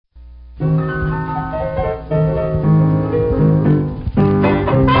Welcome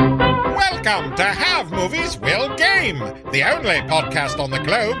to Have Movies Will Game, the only podcast on the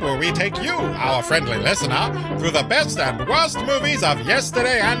globe where we take you, our friendly listener, through the best and worst movies of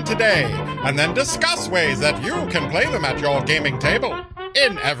yesterday and today, and then discuss ways that you can play them at your gaming table.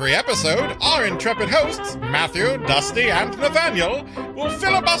 In every episode, our intrepid hosts, Matthew, Dusty, and Nathaniel, will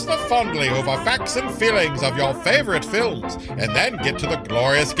filibuster fondly over facts and feelings of your favorite films, and then get to the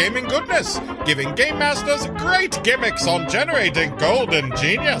glorious gaming goodness, giving game masters great gimmicks on generating golden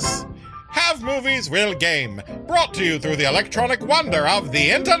genius. Have Movies Will Game, brought to you through the electronic wonder of the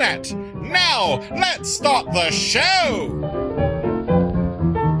internet. Now, let's start the show!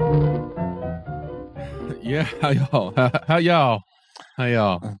 Yeah, how y'all? How y'all? How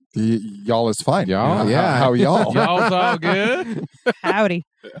y'all? Y'all is fine. Y'all? Yeah. How y'all? Y'all's all good? Howdy.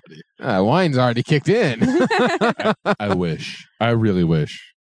 Wine's already kicked in. I wish. I really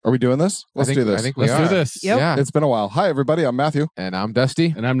wish. Are we doing this? Let's do this. I think we Let's are. do this. Yep. Yeah. It's been a while. Hi, everybody. I'm Matthew. And I'm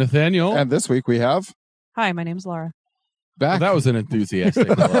Dusty. And I'm Nathaniel. And this week we have... Hi, my name's Laura. Back. That was an enthusiastic.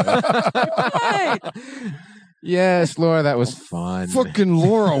 What? Yes, Laura, that was fun. Fucking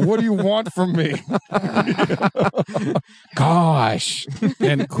Laura, what do you want from me? Gosh.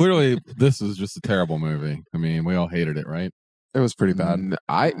 And clearly, this is just a terrible movie. I mean, we all hated it, right? It was pretty bad.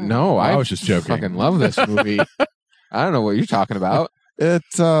 I was just joking. fucking love this movie. I don't know what you're talking about.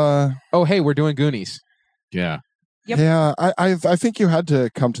 Oh, hey, we're doing Goonies. Yeah. Yep. Yeah, I think you had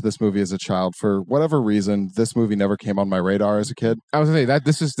to come to this movie as a child. For whatever reason, this movie never came on my radar as a kid. I was going to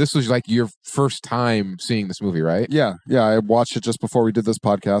say, this was like your first time seeing this movie, right? Yeah, I watched it just before we did this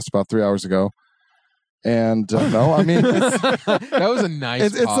podcast about 3 hours ago. And no, I mean... That was a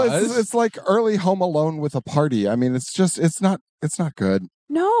nice pause. It's like early Home Alone with a party. I mean, it's not good.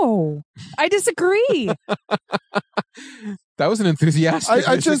 No, I disagree. That was an enthusiastic.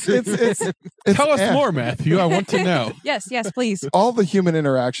 It's Tell us more, Matthew. I want to know. Yes, please. All the human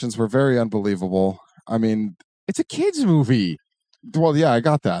interactions were very unbelievable. I mean, It's a kid's movie. well, yeah, I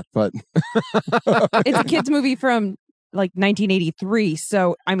got that, but It's a kid's movie from like 1983,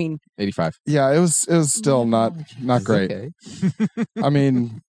 so I mean, 85. yeah, it was still not great. Okay. I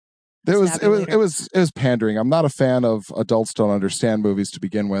mean, it was pandering. I'm not a fan of adults don't understand movies to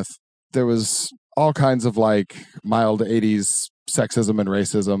begin with. There was all kinds of like mild 80s sexism and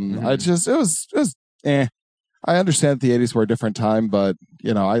racism. Mm-hmm. It was I understand that the 80s were a different time, but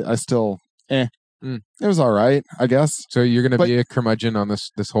you know, I still It was all right, I guess. So you're going to be a curmudgeon on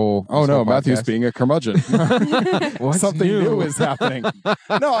this whole... Oh, no, Matthew's podcast? being a curmudgeon. Something new is happening.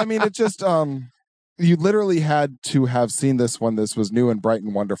 No, I mean, it just, you literally had to have seen this when this was new and bright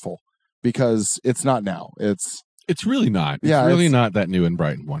and wonderful, because it's not now. It's really not. It's really not that new and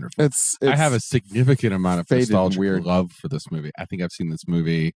bright and wonderful. It's I have a significant amount of faded and nostalgic weird. love for this movie. I think I've seen this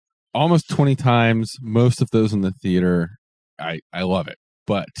movie almost 20 times, most of those in the theater. I love it,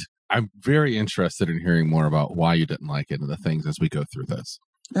 but I'm very interested in hearing more about why you didn't like it and the things as we go through this.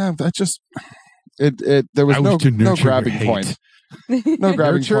 Yeah, that just there was no grabbing point. No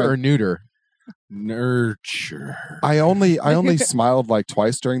grabbing Nurture point. or neuter? Nurture. I only smiled like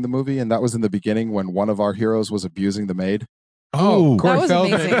twice during the movie, and that was in the beginning when one of our heroes was abusing the maid. Oh, that was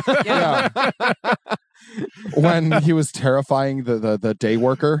amazing. Yeah. When he was terrifying the day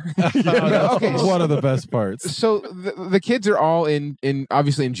worker. Okay, one of the best parts. So the kids are all in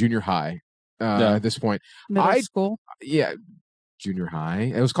obviously in junior high at this point. Middle school. Yeah, junior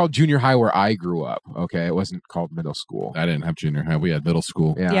high. It was called junior high where I grew up. Okay, it wasn't called middle school. I didn't have junior high. We had middle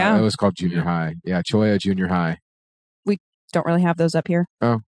school. Yeah. It was called junior high. Yeah, Choya Junior High. We don't really have those up here.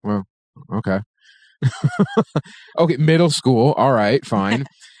 Oh, well, okay. Okay, middle school. All right, fine.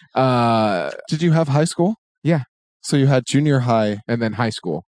 Did you have high school? Yeah. So you had junior high. And then high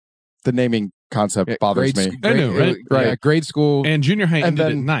school. The naming concept bothers me. I know, right? Right. Yeah, grade school. And junior high And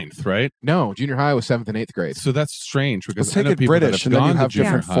ended then- at 9th, right? No, junior high was 7th and 8th grade. So that's strange because Let's I take know it people that British, and then gone you to have junior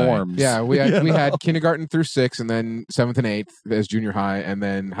different high. forms. Yeah, we had kindergarten through 6, and then 7th and 8th as junior high, and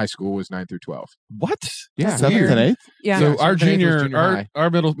then high school was 9 through 12. What? Yeah, 7th and 8th? Yeah. So Yeah, our 7th and 8th was junior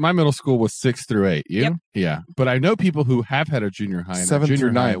high. my middle school was 6th through 8. You? Yep. Yeah. But I know people who have had a junior high, and 7th their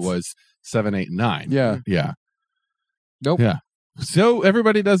junior through high 9th. was 7, 8, 9. Yeah. Yeah. Nope. Yeah. So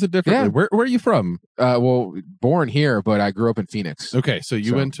everybody does it differently. Yeah. Where are you from? Well, born here, but I grew up in Phoenix. Okay, so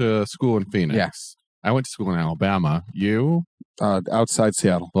you went to school in Phoenix. Yes. I went to school in Alabama. You, Outside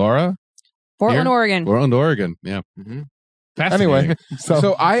Seattle. Laura? Portland, Here? Oregon. Portland, Oregon. Yeah. Mm-hmm. Fascinating. Anyway, So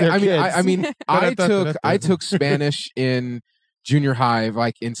they're I mean, kids. I took Spanish in junior high.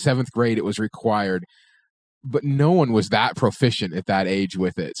 Like in 7th grade, it was required, but no one was that proficient at that age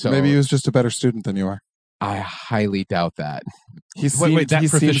with it. So maybe he was just a better student than you are. I highly doubt that. He seemed that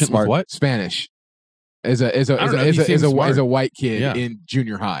proficient smart. with what? Spanish. As a white kid in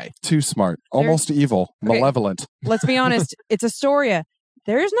junior high. Too smart. Almost evil. Okay. Malevolent. Let's be honest. It's Astoria.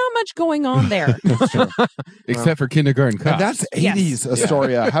 There's not much going on there. That's true. Except for Kindergarten Cop. And that's 80s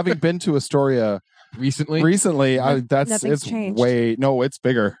Astoria. Having been to Astoria recently, Nothing's changed. It's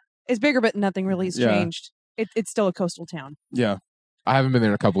bigger. It's bigger, but nothing really has changed. It's still a coastal town. Yeah. I haven't been there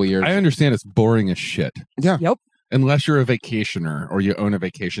in a couple of years. I understand it's boring as shit. Yeah. Yep. Unless you're a vacationer or you own a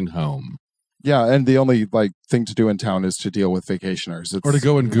vacation home. Yeah, and the only thing to do in town is to deal with vacationers. It's or to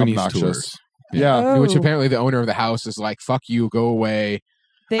go in Goonies obnoxious. tours. Yeah. Which apparently the owner of the house is like, fuck you, go away.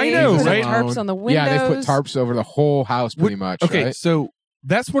 They I know, put right? tarps on the windows. Yeah, they put tarps over the whole house pretty much. Okay, right? so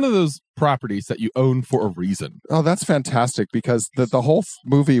that's one of those properties that you own for a reason. Oh, that's fantastic because the whole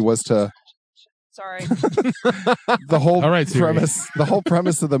movie was to... Sorry. The whole All right, Siri.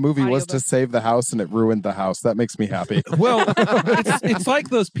 premise of the movie was to Audiobook. save the house, and it ruined the house. That makes me happy. Well, it's like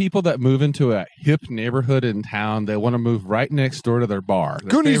those people that move into a hip neighborhood in town. They want to move right next door to their bar. Their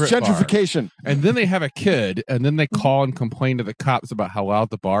Goonies favorite bar. gentrification. And then they have a kid, and then they call and complain to the cops about how loud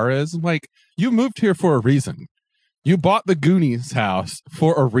the bar is. I'm like, you moved here for a reason. You bought the Goonies house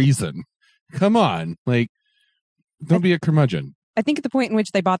for a reason. Come on. Don't be a curmudgeon. I think at the point in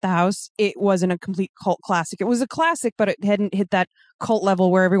which they bought the house, it wasn't a complete cult classic. It was a classic, but it hadn't hit that cult level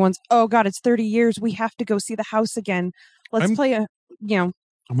where everyone's, oh God, it's 30 years. We have to go see the house again. Let's play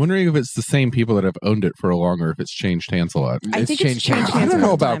I'm wondering if it's the same people that have owned it for a longer, if it's changed hands a lot. I think it's changed I hands don't know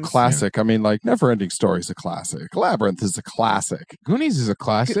several about times. classic. I mean, Never-Ending Story is a classic. Labyrinth is a classic. Goonies is a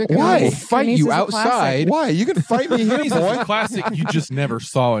classic. Why? I will fight Goonies you is a outside. classic. Why? You can fight me here, Goonies is boy. a classic you just never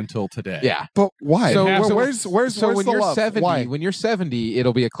saw until today. Yeah. But why? So- Where's So when the you're love? 70, Why? when you're 70,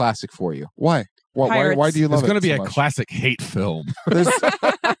 it'll be a classic for you. Why? Why Pirates. do you love It's going to it be so a much? classic hate film.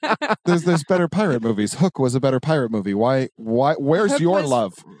 There's better pirate movies. Hook was a better pirate movie. Why? Where's Hook your was-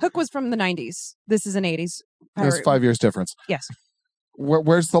 love? Hook was from the 90s. This is an 80s. There's pirate. 5 years difference. Yes.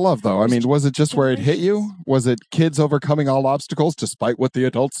 Where's the love, though? I mean, was it just where it hit you? Was it kids overcoming all obstacles despite what the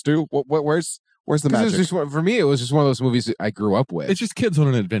adults do? Where's the 'Cause it was magic? just for me, it was just one of those movies that I grew up with. It's just kids on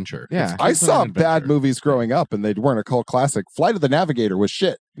an adventure. Yeah. It's I kids on saw an bad adventure. movies growing up, and they weren't a cult classic. Flight of the Navigator was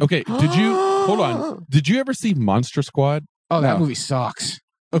shit. Okay, did you hold on? Did you ever see Monster Squad? Oh, that No. movie sucks.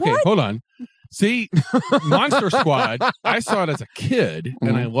 Okay, What? hold on. See, Monster Squad, I saw it as a kid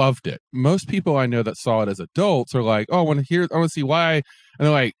and I loved it. Most people I know that saw it as adults are like, oh, I want to see why. And they're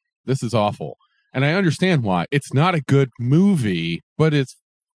like, this is awful. And I understand why. It's not a good movie, but it's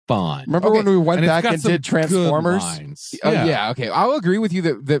fun. Remember when we went And it's back got and some did Transformers? good lines. Yeah, okay. I'll agree with you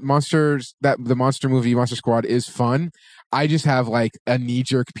that the monster movie, Monster Squad, is fun. I just have a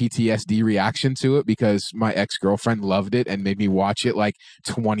knee-jerk PTSD reaction to it because my ex-girlfriend loved it and made me watch it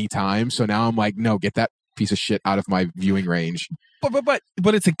 20 times. So now I'm like, no, get that piece of shit out of my viewing range.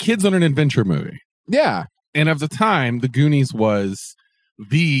 But it's a kids on an adventure movie. Yeah. And of the time, the Goonies was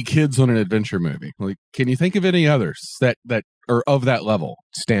the kids on an adventure movie. Can you think of any others that are of that level?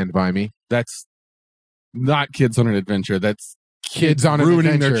 Stand By Me. That's not kids on an adventure. That's Kids on an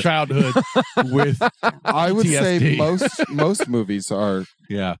ruining adventure. their childhood with I would say PTSD. most movies are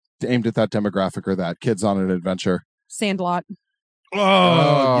aimed at that demographic or that kids on an adventure. Sandlot.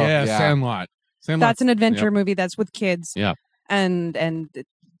 Oh, yeah. Sandlot. That's an adventure Yep. movie that's with kids. Yeah. And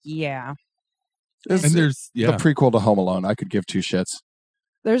yeah. It's And there's the prequel to Home Alone. I could give two shits.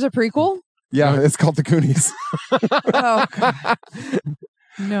 There's a prequel? Yeah, it's called The Goonies. Oh, God.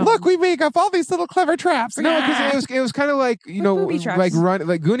 No. Look, we make up all these little clever traps. No, because it was kind of like booby traps.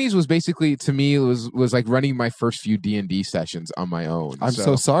 Goonies was basically, to me, was like running my first few D&D sessions on my own. I'm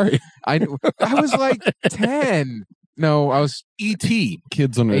so sorry. I was 10. No, I was E.T.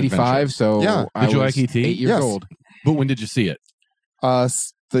 Kids on an 85. Adventure. So Yeah. I Did you was like E.T.? 8 years Yes. old. But when did you see it?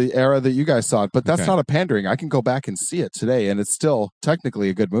 The era that you guys saw it, but that's Okay. not a pandering. I can go back and see it today, and it's still technically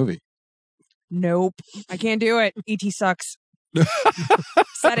a good movie. Nope. I can't do it. E.T. sucks.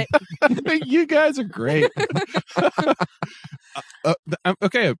 Said it. You guys are great.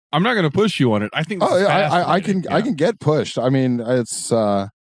 Okay, I'm not going to push you on it. I think. Oh, this is yeah, I fascinating. can I can get pushed. I mean, it's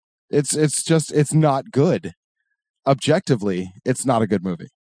just it's not good. Objectively, it's not a good movie.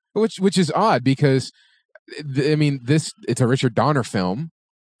 Which is odd because it's a Richard Donner film.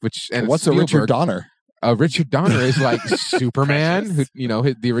 What's a Richard Donner? Richard Donner is like Superman,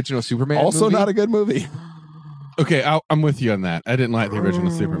 the original Superman. Also movie. not a good movie. Okay, I'm with you on that. I didn't like the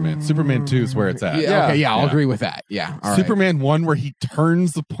original Superman. Superman 2 is where it's at. Okay, I'll agree with that. Yeah, all right. Superman 1, where he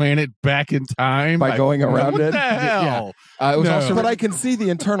turns the planet back in time by going around what it. the hell? It was also, but I can see the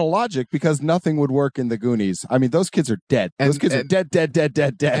internal logic because nothing would work in the Goonies. I mean, those kids are dead. Those kids are dead.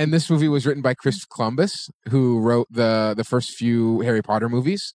 And this movie was written by Chris Columbus, who wrote the first few Harry Potter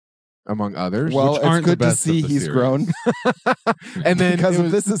movies, among others. Well, which it's aren't good the to best see of the he's series. grown. And then because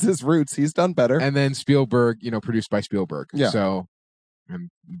if this is his roots, he's done better. And then Spielberg, produced by Spielberg. Yeah. So, and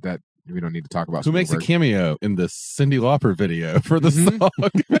that we don't need to talk about. Who makes a cameo in the Cyndi Lauper video for the song?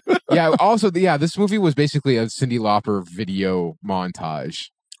 Yeah. Also, this movie was basically a Cyndi Lauper video montage.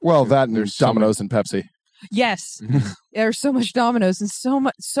 Well, that and There's Domino's and Pepsi. Yes. There's so much Domino's and so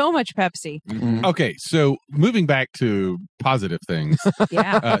much Pepsi. Okay, so moving back to positive things.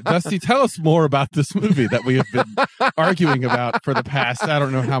 Yeah. Dusty, tell us more about this movie that we have been arguing about for the past, I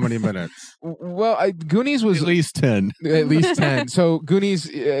don't know how many minutes. Well, Goonies was at least 10. At least 10. So Goonies,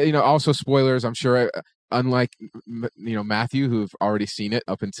 also spoilers, I'm sure. Unlike Matthew, who've already seen it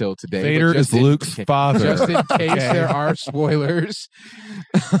up until today. Vader is Luke's father. Just in case there are spoilers.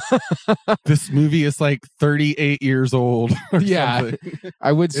 This movie is like 38 years old. Yeah,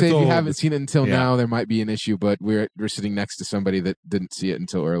 I would say It's if old. you haven't seen it until now, there might be an issue. But we're sitting next to somebody that didn't see it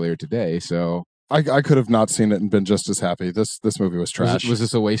until earlier today. So I could have not seen it and been just as happy. This movie was trash. Was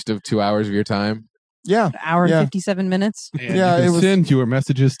this a waste of 2 hours of your time? Yeah. An hour and 57 minutes. And you can send your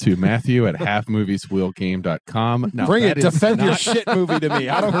messages to Matthew at halfmovieswillgame.com. Now, bring it. is Defend your not shit movie to me.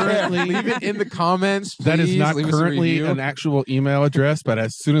 I don't care. Leave it in the comments. Please. That is not Leave us a currently review. an actual email address, but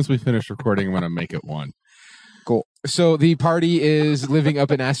as soon as we finish recording, I'm going to make it one. Cool. So the party is living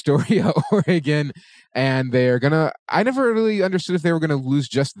up in Astoria, Oregon, and they're gonna. I never really understood if they were gonna lose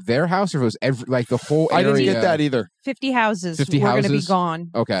just their house or if it was the whole area. I didn't get that either. 50 houses 50 were going to be houses?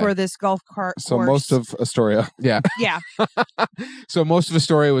 gone Okay. for this golf cart So course. most of Astoria. Yeah. Yeah. So most of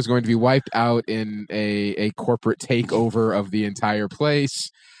Astoria was going to be wiped out in a corporate takeover of the entire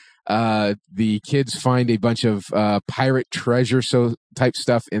place. The kids find a bunch of pirate treasure type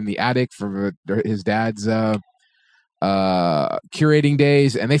stuff in the attic from his dad's curating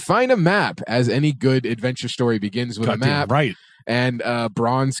days, and they find a map, as any good adventure story begins with a map, right? And a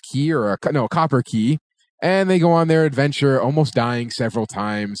bronze key or a copper key. And they go on their adventure, almost dying several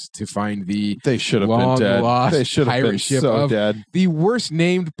times to find the They should have been dead. lost They should have been pirate ship so of dead. the worst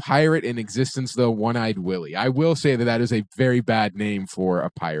named pirate in existence, though, One-Eyed Willie. I will say that is a very bad name for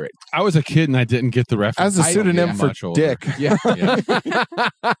a pirate. I was a kid and I didn't get the reference. As a pseudonym for Dick. Yeah.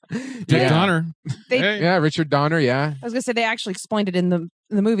 Dick Donner. Yeah, Richard Donner, yeah. I was going to say they actually explained it in the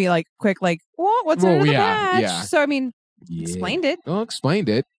movie, what's Well, under the yeah, badge? yeah. So, I mean, explained it. Well, explained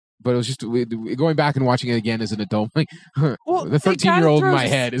it. But it was just going back and watching it again as an adult. Well, the 13-year-old in my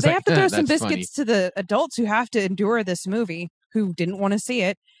head is they like, have to throw some that's biscuits to the adults who have to endure this movie, who didn't want to see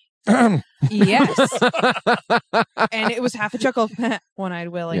it. Yes. And it was half a chuckle. One-Eyed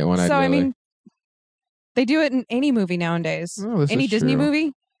Willie. Yeah, One-Eyed so, I Willie. mean, they do it in any movie nowadays. Oh, this Any is Disney true.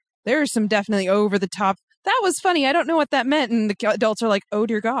 movie. There's some definitely over the top. That was funny. I don't know what that meant. And the adults are like, oh,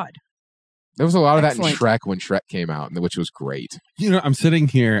 dear God. There was a lot of that in Excellent. Shrek when Shrek came out, which was great. I'm sitting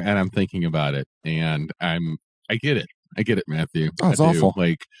here and I'm thinking about it, and I get it. I get it, Matthew. Oh, it's I do. awful.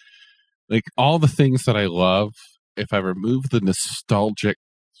 Like all the things that I love, if I remove the nostalgic,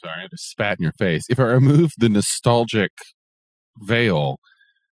 sorry, I just spat in your face. If I remove the nostalgic veil,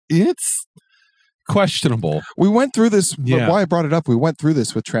 it's questionable. We went through this. Yeah. Why I brought it up, we went through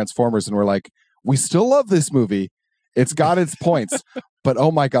this with Transformers and we're like, we still love this movie. It's got its points. But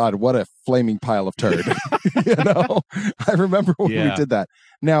oh my God, what a flaming pile of turd. I remember when we did that.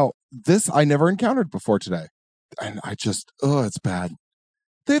 Now, this I never encountered before today. And I just, it's bad.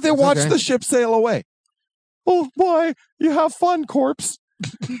 They watched the ship sail away. Oh boy, you have fun, corpse.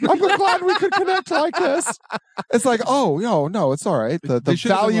 I'm glad we could connect like this. It's like, no, it's all right. The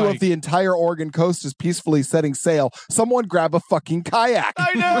value of the entire Oregon coast is peacefully setting sail. Someone grab a fucking kayak.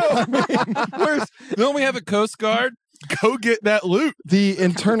 I know. Don't we have a Coast Guard? Go get that loot. The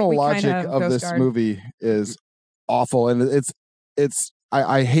internal We logic kinda have of Coast this Guard. movie is awful, and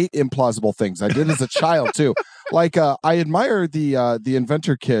I hate implausible things. I did as a child too. Like I admire the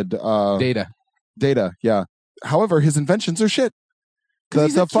inventor kid, Data. Yeah. However, his inventions are shit.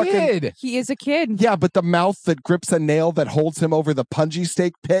 He's a kid. He is a kid. Yeah, but the mouth that grips a nail that holds him over the punji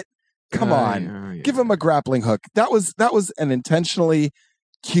stake pit. Come on, Yeah. give him a grappling hook. That was an intentionally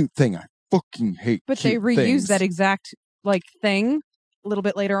cute thing. I fucking hate. But they cute reused things. that exact thing a little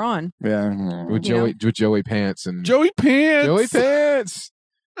bit later on. Yeah. With Joey Pants and Joey Pants. Joey Pants.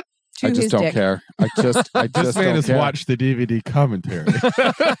 to I just his don't dick. care. I This just man don't has care. watched the DVD commentary.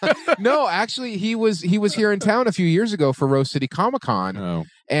 No, actually, he was here in town a few years ago for Rose City Comic Con, Oh,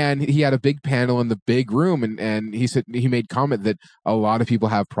 and he had a big panel in the big room, and he said he made comment that a lot of people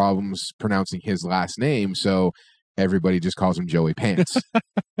have problems pronouncing his last name, so everybody just calls him Joey Pants.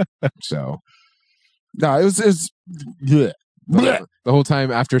 So No, it was bleh. the whole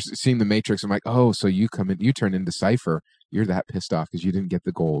time after seeing The Matrix, I'm like, oh, so you turn into Cypher. You're that pissed off because you didn't get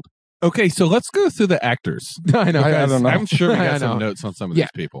the gold. okay, so let's go through the actors. I know. I don't know. I'm sure we I got some know. notes on some of Yeah.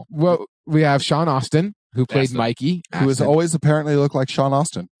 these people. Well, we have Sean Austin, who played Astin. Mikey. Who has Astin. always apparently looked like Sean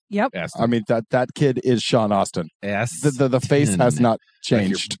Austin. Yep. I mean, that kid is Sean Austin. The face has not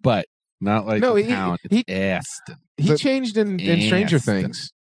changed. But not like No, the he- town. he- It's Aston. He changed in Stranger Astin.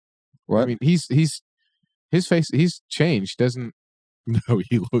 Things. What? I mean, he's his face. He's changed. Doesn't No,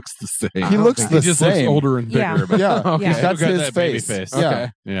 he looks the same. He I don't looks think the He just same. looks older and bigger. Yeah. But Yeah, Okay. Yeah. that's Still got his that baby face. face. Yeah. Okay.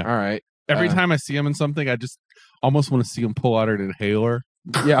 Yeah. All right. Every Uh, time I see him in something, I just almost want to see him pull out an inhaler.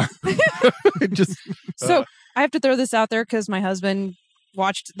 Yeah. It just So I have to throw this out there because my husband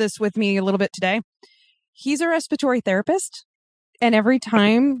watched this with me a little bit today. He's a respiratory therapist. And every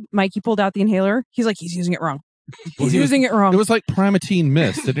time Mikey pulled out the inhaler, he's like, he's using it wrong. He's using it wrong. it was like Primatine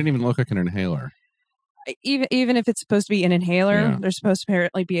Mist. It didn't even look like an inhaler. Even if it's supposed to be an inhaler, Yeah. there's supposed to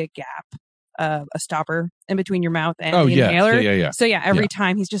apparently be a gap, a stopper in between your mouth and Oh the yeah, inhaler. yeah. So yeah, every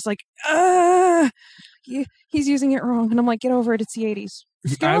time he's just like, he's using it wrong. And I'm like, get over it. It's the 80s.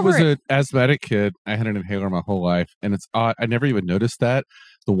 Just get I over was it. an asthmatic kid. I had an inhaler my whole life, and it's odd. I never even noticed that.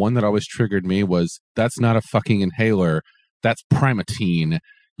 The one that always triggered me was that's not a fucking inhaler. That's Primatine.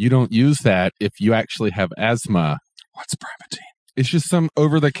 You don't use that if you actually have asthma. What's Primatine? It's just some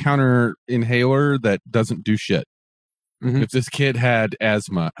over-the-counter inhaler that doesn't do shit. Mhm. If this kid had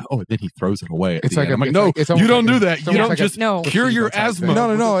asma, then he throws it away. At It's the like end. a- I'm like, it's no, like- it's you almost don't like do a- that. it's You almost don't like a- just No. cure your placebo type asthma.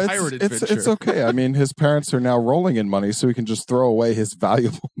 thing. No, with a pirate it's adventure. okay. I mean, his parents are now rolling in money, so he can just throw away his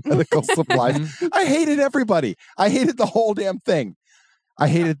valuable medical supplies. I hated everybody. I hated the whole damn thing. I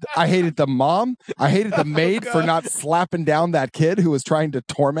hated the mom. I hated the maid for not slapping down that kid who was trying to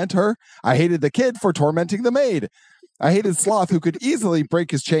torment her. I hated the kid for tormenting the maid. I hated Sloth, who could easily break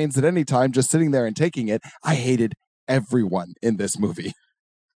his chains at any time, just sitting there and taking it. I hated everyone in this movie.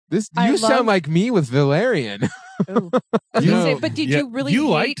 I You sound love- like me with Valerian. Ooh. I was gonna say, but did you really You hate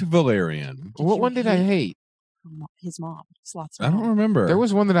liked Valerian. What you one did I hate? his mom? Sloth's I don't mom. remember. There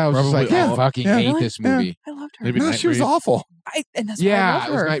was one that I was just Probably like, I all- fucking yeah, hate really? this movie. I loved her. Maybe No, she was Nightbreed. awful. And that's why I Yeah, love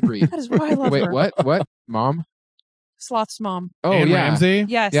it was her. Nightbreed. That is why I love Wait, her. what? What? Mom? Sloth's mom. Oh, Anne yeah. Ramsey.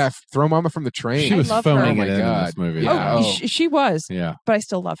 Yes. Yeah, throw Mama from the train. She I was love her. phoning Oh it my in God. this movie. Yeah. Oh, Oh. she was, Yeah. but I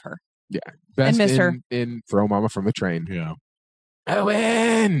still love her. Best miss her. in Throw Mama from the Train. Yeah.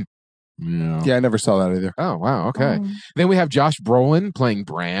 Owen! Yeah. Yeah, I never saw that either. Oh, wow. Okay. Oh. Then we have Josh Brolin playing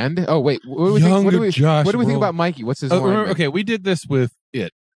Brand. Oh, wait. What do we think, Younger Josh what do we think Brolin. about Mikey? What's his Oh, alignment? remember, okay, we did this with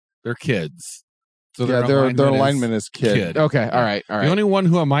It. They're kids. So Yeah, their alignment is kid. Okay. All right. All The right. only one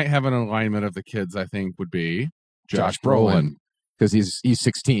who might have an alignment of the kids, I think, would be Josh Brolin. Because he's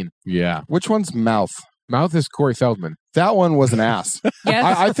 16. Yeah. Which one's Mouth? Mouth is Corey Feldman. That one was an ass.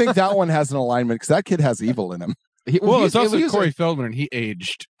 Yes. I think that one has an alignment because that kid has evil in him. Well, it's he also was- Corey Feldman, and he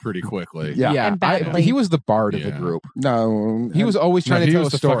aged pretty quickly. Yeah. Yeah. And badly. He was the bard of the Yeah. group. No, He was always No, trying to he tell was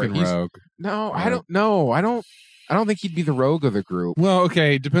a the story. fucking rogue. No, I don't know. I don't think he'd be the rogue of the group. Well,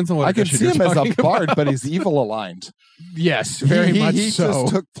 okay, depends on what I can edition see you're him as a talking bard, about. but he's evil aligned. Yes, He so.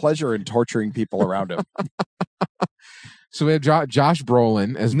 just took pleasure in torturing people around him. So we have Josh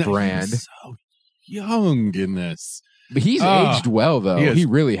Brolin as No, Brand. he's so young in this. But he's Ah, aged well, though. he is. He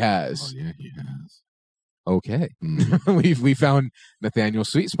really Oh, has. yeah, he has. Okay. Mm. we found Nathaniel's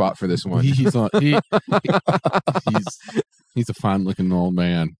sweet spot for this one. he's a fine looking old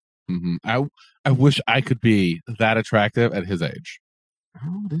man. Hmm I wish I could be that attractive at his age.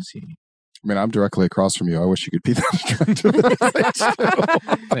 How old is he? I mean, I'm directly across from you. I wish you could be that attractive.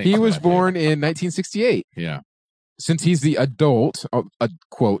 Thanks, He was Matthew. born in 1968. Yeah. Since he's the adult,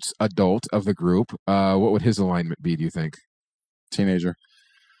 quotes, adult of the group, what would his alignment be, do you think? Teenager.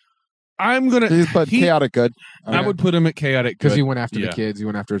 I'm gonna. But chaotic good. I would put him at chaotic Because good. he went after Yeah. the kids. He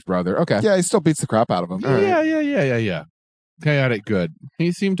went after his brother. Okay. Yeah, he still beats the crap out of him. All right. Yeah. Chaotic good.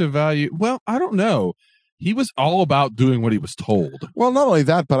 He seemed to value. Well, I don't know. He was all about doing what he was told. Well, not only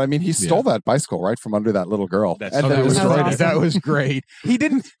that, but I mean, he stole that bicycle right from under that little girl. That's- and oh, then that was destroyed awesome. it. That was great. He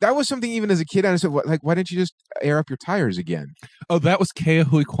didn't. That was something even as a kid. I said, why didn't you just air up your tires again? Oh, that was Kea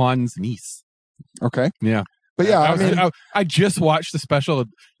Hui Kwan's niece. Okay. Yeah. But yeah, I mean, I just watched the special.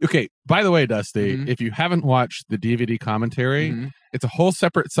 Okay, by the way, Dusty, Mhm. if you haven't watched the DVD commentary, Mhm. it's a whole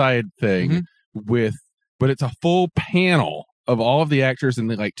separate side thing Mhm. but it's a full panel of all of the actors in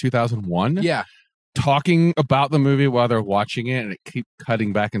the 2001. Yeah. Talking about the movie while they're watching it, and it keep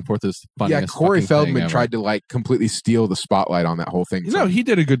cutting back and forth. Is funniest. Yeah, Corey fucking Feldman thing ever. tried to completely steal the spotlight on that whole thing. No, he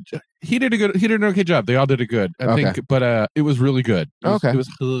did an okay job. They all did a good, I think, but it was really good. It was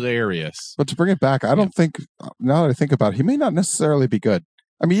hilarious. But to bring it back, I don't think, now that I think about it, he may not necessarily be good.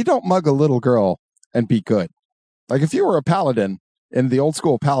 I mean, you don't mug a little girl and be good. Like, if you were a paladin in the old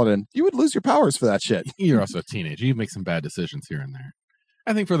school paladin, you would lose your powers for that shit. You're also a teenager. You make some bad decisions here and there.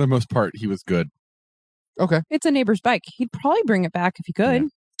 I think for the most part, he was good. Okay. It's a neighbor's bike. He'd probably bring it back if he could.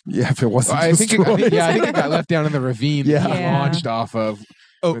 Yeah, if it wasn't I think destroyed. it got left down in the ravine. Yeah. That he launched off of.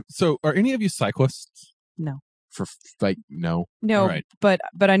 Oh, so are any of you cyclists? No. No. No, Right. but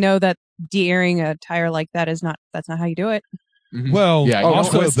I know that de-airing a tire like that that's not how you do it. Mhm. Well, Yeah, you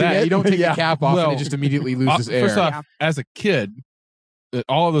also don't, that you don't take Yeah. the cap off and Well, it just immediately loses air. First off, as a kid,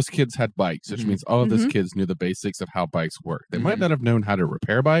 all of those kids had bikes, which Mhm. means all of those Mhm. kids knew the basics of how bikes work. They Mhm. might not have known how to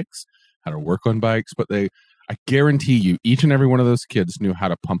repair bikes, how to work on bikes, but I guarantee you, each and every one of those kids knew how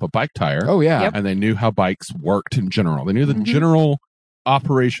to pump a bike tire. Oh, yeah. Yep. And they knew how bikes worked in general. They knew the Mhm. general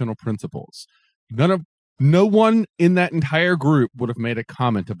operational principles. No one in that entire group would have made a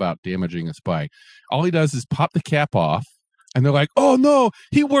comment about damaging his bike. All he does is pop the cap off, and they're like, "Oh no,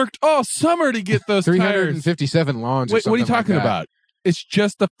 he worked all summer to get those tires." 357 lawns. Wait, what are you something like talking that. about? It's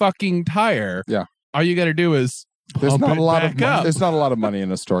just a fucking tire. Yeah. All you got to do is There's pump not it a lot of back up. there's not a lot of money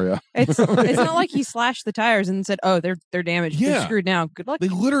in Astoria. It's not like he slashed the tires and said, "Oh, they're damaged. Yeah. They're screwed now. Good luck." They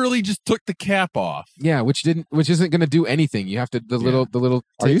literally just took the cap off. Yeah, which isn't going to do anything. You have to the little.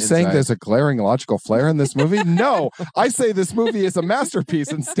 Are you tip saying inside. there's a glaring logical flare in this movie? No, I say this movie is a masterpiece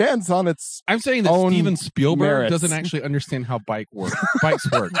and stands on its. I'm saying that Own Steven Spielberg merits. doesn't actually understand how bikes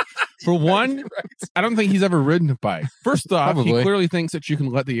work. For one, I don't think he's ever ridden a bike. First off, he Probably. clearly thinks that you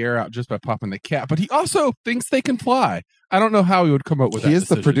can let the air out just by popping the cap, but he also thinks they can fly. I don't know how he would come up with that He is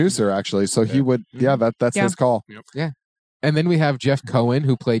the decision. producer, actually, so he would. Yeah, that's Yeah. his call. And then we have Jeff Cohen,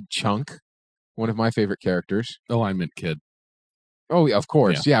 who played Chunk, one of my favorite characters. Alignment kid. Oh, yeah, of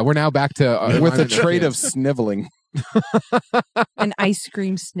course. Yeah, we're now back to With a Alignment trait of Kids. sniveling. And ice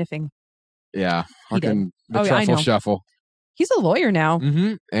cream sniffing. Yeah, He did. Fucking the Oh, yeah, I truffle know. shuffle. He's a lawyer now.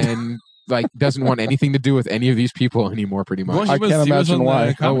 Mm-hmm. And doesn't want anything to do with any of these people anymore. Pretty much. Well, I can't imagine on the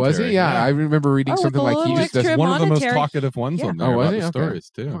why. Oh, was he? commentary, Yeah, I remember reading Oh, with something a like he little just does. extra one of the most monetary. talkative ones Yeah. on there Oh, was about he? the Okay. stories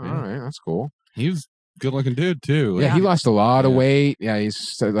too. Oh, Yeah. all right, that's cool. He was a good looking dude too. Yeah, he lost a lot of Yeah. weight. Yeah,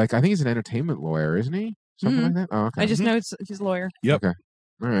 he's I think he's an entertainment lawyer, isn't he? Something like that. Oh, okay. I just know he's a lawyer. All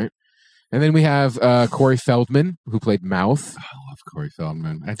right. And then we have Corey Feldman, who played Mouth. I love Corey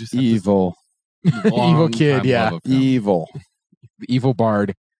Feldman. I just have evil, this Evil long kid, time yeah. love of him. evil. The evil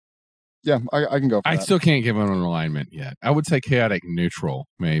bard. Yeah, I can go. For I that. still can't give him an alignment yet. I would say chaotic neutral,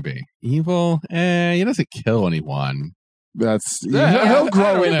 maybe. Evil, he doesn't kill anyone. That's Yeah, he'll I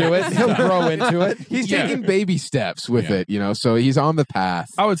grow don't into know. it. He'll grow into it. He's Yeah. taking baby steps with Yeah. it, so he's on the path.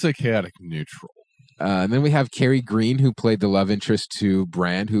 I would say chaotic neutral. And then we have Carrie Green, who played the love interest to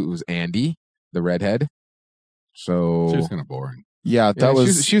Brand, who was Andy, the redhead. So She was kind of boring. Yeah, Yeah,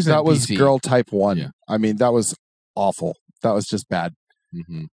 that she was an that was NPC. girl type 1. Yeah. I mean, that was awful. That was just bad.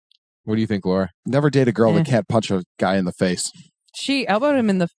 Mm-hmm. what do you think, Laura? Never date a girl Eh. that can't punch a guy in the face. She elbowed him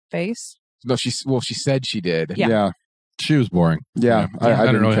in the face. No, she said she did. Yeah. Yeah, She was boring. yeah. I I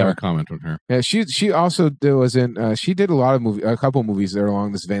didn't don't really care. have a comment on her. Yeah, she also was in. She did a couple movies that are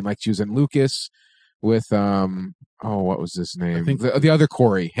along this vein. Like she was in Lucas with what was his name? I think- the other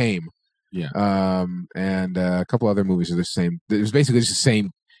Corey Haim. Yeah. And a couple other movies are the same. It was basically just the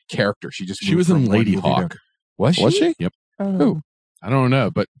same character. She She was in Lady Hawk. Was she? Was she? Oh. Who? I don't know,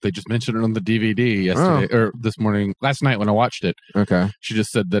 but they just mentioned it on the DVD yesterday or this morning, last night when I watched it. Okay. She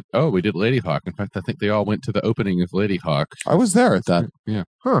just said that, we did Lady Hawk. In fact, I think they all went to the opening of Lady Hawk. I was there at that. Yeah.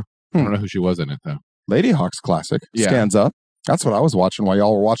 Huh. I don't know who she was in it, though. Lady Hawk's classic. Yeah. Stands up. That's what I was watching while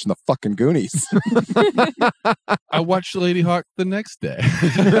y'all were watching the fucking Goonies. I watched Lady Hawk the next day.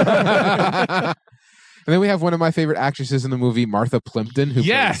 And then we have one of my favorite actresses in the movie, Martha Plimpton, who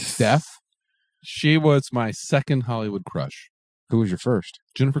Yes! plays Steph. She was my second Hollywood crush. Who was your first?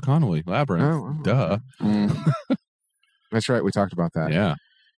 Jennifer Connelly, Labyrinth. Oh, Duh. Mm. That's right. We talked about that. Yeah.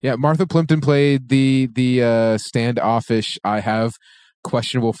 Yeah, Martha Plimpton played the standoffish. I have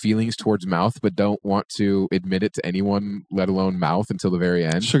questionable feelings towards Mouth, but don't want to admit it to anyone, let alone Mouth, until the very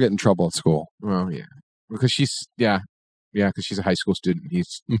end. She'll get in trouble at school. Well, yeah, because she's because she's a high school student.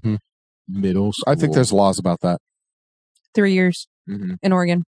 He's Mm-hmm. middle school. I think there's laws about that. 3 years Mhm. in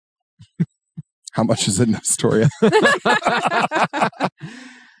Oregon. How much is it in Astoria? I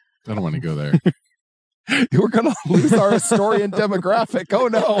don't want to go there. We're going to lose our Astorian demographic. Oh,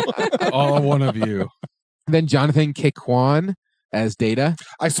 no. All one of you. Then Jonathan Kekwan as Data.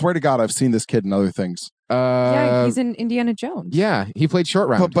 I swear to God, I've seen this kid in other things. Yeah, he's in Indiana Jones. Yeah, he played Short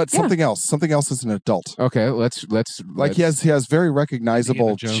Round. But something else. Something else as an adult. Okay, let's Like he has very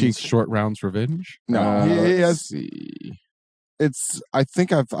recognizable Indiana Jones cheek. Short Round's Revenge. No, he let's has. see. It's. I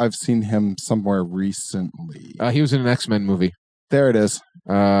think I've seen him somewhere recently. He was in an X-Men movie. There it is.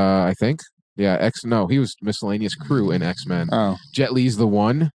 I think. Yeah, No, he was miscellaneous crew in X-Men. Oh, Jet Li's the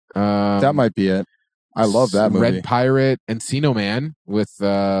one. that might be it. I love that movie. Red Pirate, Encino Man with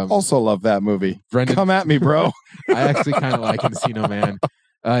Also love that movie. Brendan. Come at me, bro. I actually kind of like Encino Man.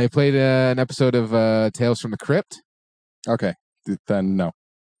 He played an episode of Tales from the Crypt. Okay, then no.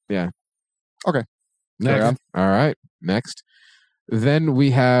 Yeah. Okay. Next. Carry on. All right. Next. Then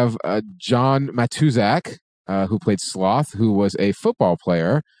we have John Matuzak, who played Sloth, who was a football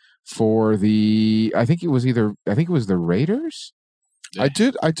player for I think it was the Raiders. I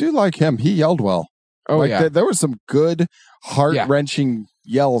do like him. He yelled well. Oh, like, yeah. There were some good heart-wrenching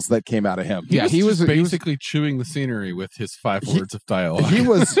yells that came out of him. He was basically chewing the scenery with his 5 words of dialogue. He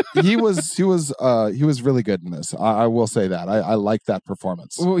was really good in this. I will say that. I like that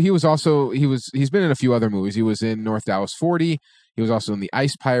performance. Well, he's been in a few other movies. He was in North Dallas 40. He was also in The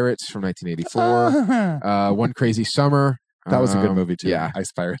Ice Pirates from 1984. One Crazy Summer. That was a good movie too. Yeah.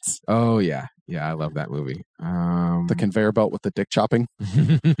 Ice Pirates. Oh yeah. Yeah, I love that movie. The conveyor belt with the dick chopping.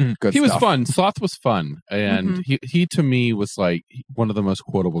 Good He was stuff. fun. Sloth was fun. And he to me was like one of the most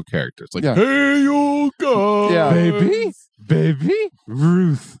quotable characters. Like, Yeah. hey, old guy. Yeah. Baby,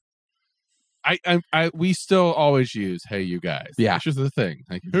 Ruth. We still always use "Hey, you guys." Yeah. Which is the thing.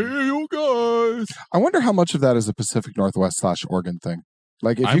 Like, hey, you guys. I wonder how much of that is a Pacific Northwest / Oregon thing.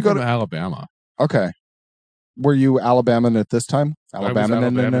 Like if I'm you go from to Alabama. Okay. Were you Alabaman at this time? I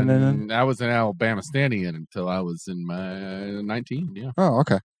was in Alabama standing in until I was in my 19. Yeah. Oh,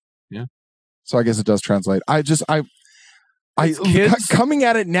 okay. Yeah. So I guess it does translate. Kids coming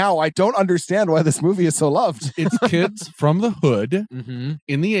at it now, I don't understand why this movie is so loved. It's kids from the hood Mm-hmm.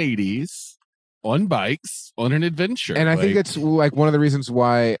 in the 80s on bikes on an adventure. And I think it's like one of the reasons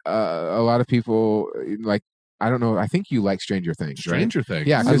why a lot of people like. I don't know. I think you like Stranger Things. Stranger right? Things.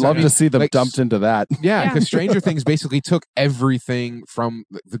 Yeah, I'd love to see them like, dumped into that. Yeah, Yeah. because Stranger Things basically took everything from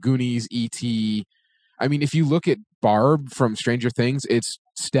the Goonies, E.T. I mean, if you look at Barb from Stranger Things, it's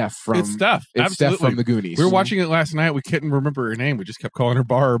Steph from It's Steph. It's Steph Absolutely. from the Goonies. We were watching it last night. We couldn't remember her name. We just kept calling her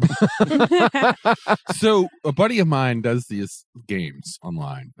Barb. So a buddy of mine does these games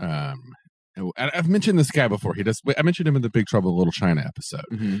online. And I've mentioned this guy before. I mentioned him in the Big Trouble in Little China episode.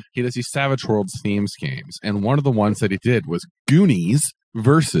 Mm-hmm. He does these Savage Worlds themes games. And one of the ones that he did was Goonies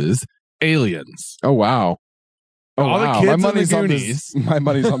versus Aliens. Oh wow! Oh All the wow! kids My in the money's on Goonies my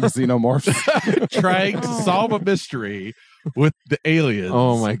money's on the xenomorphs. trying to solve a mystery with the aliens.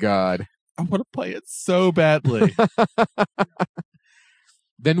 Oh my god! I want to play it so badly.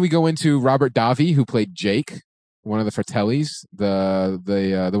 Then we go into Robert Davi, who played Jake, one of the Fratellis, the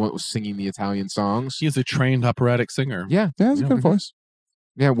one that was singing the Italian songs. He is a trained operatic singer. Yeah, Yeah, it's a Yeah, good okay. voice.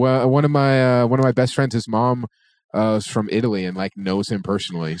 yeah. Well, one of my best friends, his mom is from Italy and like knows him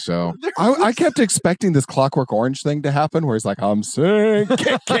personally. So I kept expecting this Clockwork Orange thing to happen, where he's like, "I'm sick,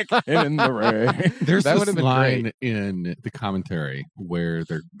 kick in the rain." There's That this would've been line great. in the commentary where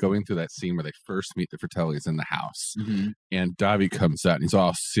they're going through that scene where they first meet the Fratellis in the house. And Davi comes out and he's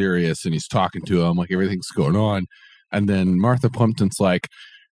all serious and he's talking to him like everything's going on. And then Martha Plimpton's like,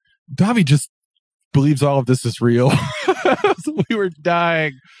 Davi just believes all of this is real. So we were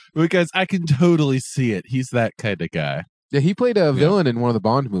dying because I can totally see it. He's that kind of guy. yeah, he played a villain in one of the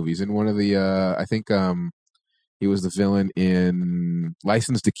Bond movies. In one of the I think he was the villain in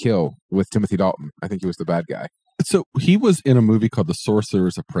License to Kill with Timothy Dalton. I think he was the bad guy. So he was in a movie called The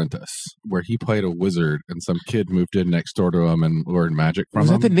Sorcerer's Apprentice where he played a wizard and some kid moved in next door to him and learned magic from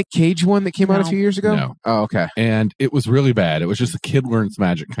Was him. that the Nick Cage one that came out a No. few years ago? No. Oh, okay. And it was really bad. It was just a kid learns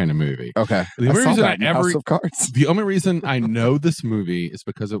magic kind of movie. Okay. The I only saw reason that in House of Cards. the only reason I know this movie is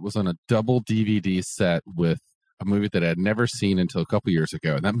because it was on a double DVD set with a movie that I had never seen until a couple years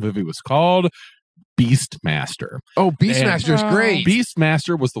ago. And that movie was called Beastmaster. Oh, Beastmaster's And- great.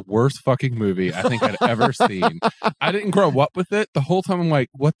 Beastmaster was the worst fucking movie I think I'd ever seen. I didn't grow up with it. The whole time I'm like,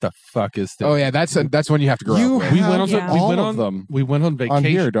 what the fuck is this? Oh yeah, that's one you have to grow You up with. We have went on Yeah. we all went of on them. we went on vacation.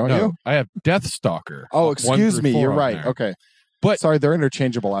 here, don't you? I have Deathstalker. Oh, 1 excuse through me. 4 You're on right. there. Okay. But- sorry, they're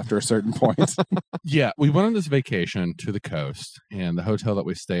interchangeable after a certain point. Yeah, we went on this vacation to the coast, and the hotel that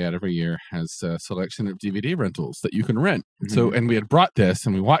we stay at every year has a selection of DVD rentals that you can rent. So, and we had brought this,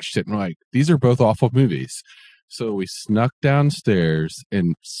 and we watched it, and we're like, these are both awful movies. So we snuck downstairs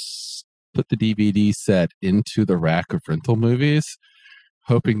and put the DVD set into the rack of rental movies,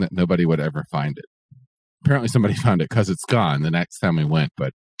 hoping that nobody would ever find it. apparently somebody found it because it's gone the next time we went,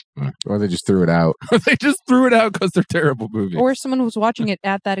 but Or they just threw it out. they just threw it out because they're terrible movies. Or someone was watching it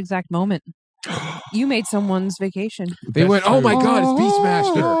at that exact moment. You made someone's vacation. They went, oh my God, it's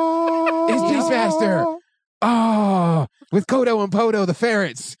Beastmaster. It's Beastmaster. Oh, with Kodo and Podo, the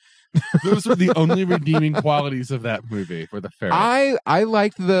ferrets. Those were the only redeeming qualities of that movie, were the ferrets. I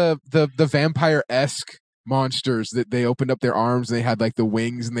liked the vampire-esque monsters that they opened up their arms and they had like the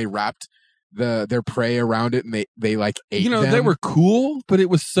wings and they wrapped their prey around it and they like ate them. They were cool, but it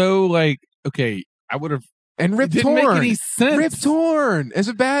was so like, okay, I would have. And Rip It didn't Torn. make any sense. Rip Torn as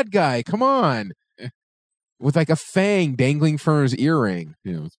a bad guy. Come on. With like a fang dangling from his earring.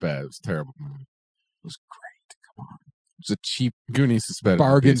 Yeah, it was bad. It was a terrible movie. It was great. Come on. It was a cheap Goonies is better.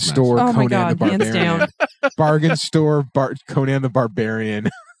 bargain store Oh my Conan God, the hands Barbarian. down. Bargain store Conan the Barbarian.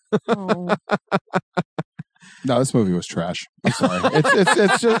 Oh. No, this movie was trash. I'm sorry.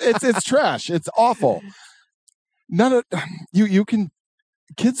 It's trash. It's awful. None of you can.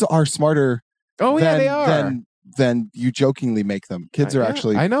 Kids are smarter. Oh yeah, they are. Than you jokingly make them. Kids are Yeah,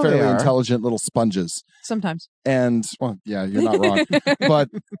 actually I know they fairly are. intelligent little sponges. Sometimes. And well, yeah, you're not wrong. But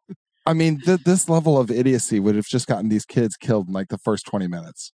I mean, this level of idiocy would have just gotten these kids killed in like the first 20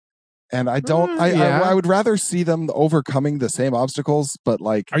 minutes. And I don't. I would rather see them overcoming the same obstacles, but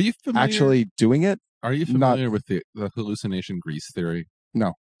like, Are you familiar? actually doing it? Are you familiar with the hallucination Grease theory?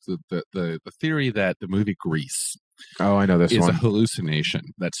 No. So the theory that the movie Grease Oh, I know this is one. a hallucination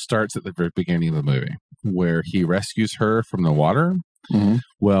that starts at the very beginning of the movie, where he rescues her from the water. Mm-hmm.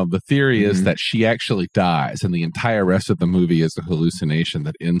 Well, the theory is that she actually dies, and the entire rest of the movie is a hallucination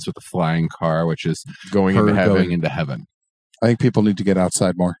that ends with a flying car, which is Going her into heaven. going into heaven. I think people need to get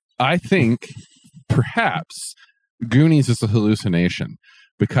outside more. I think perhaps Goonies is a hallucination,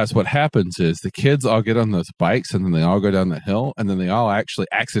 because what happens is the kids all get on those bikes and then they all go down the hill and then they all actually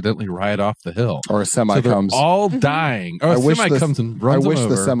accidentally ride off the hill. Or a semi So they're comes. all dying. Or I a wish semi the- comes and I runs wish them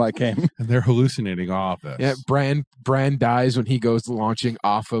the over, semi came. and they're hallucinating all of this. Yeah, Bran dies when he goes launching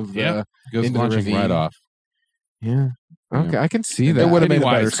off of the. Yep. Goes into the launching ravine. right off. Yeah. Okay, I can see It that. would've made a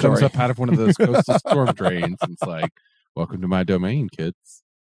Pennywise better comes story. up out of one of those coastal storm drains and it's like, "Welcome to my domain, kids."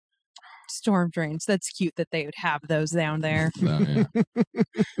 Storm drains. That's cute that they would have those down there. No, yeah.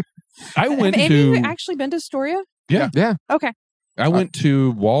 I went Have any of to you actually been to Astoria? yeah. Okay. I went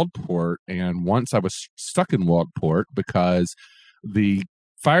to Waldport, and once I was stuck in Waldport because the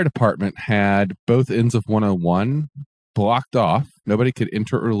fire department had both ends of 101 blocked off. Nobody could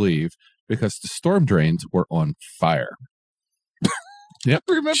enter or leave because the storm drains were on fire. Yep.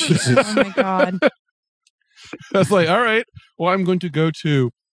 Remember that? Oh my God. I was like, all right, well, I'm going to go to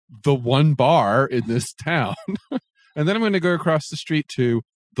the one bar in this town. And then I'm going to go across the street to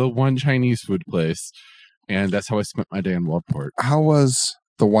the one Chinese food place. And that's how I spent my day in Waldport. How was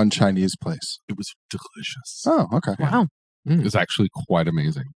the one Chinese place? It was delicious. Oh, okay. Wow. It was actually quite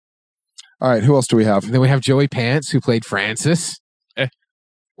amazing. All right. Who else do we have? And then we have Joey Pants, who played Francis.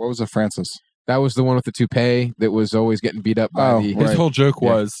 What was a Francis? That was the one with the toupee that was always getting beat up by Oh, the. right. His whole joke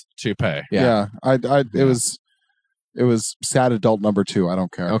Yeah. was toupee. Yeah. It was sad adult number 2. I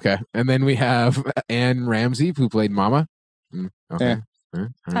don't care. Okay, and then we have Anne Ramsey, who played Mama. Okay.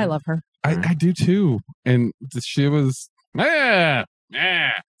 I love her. I do too. And she was, No,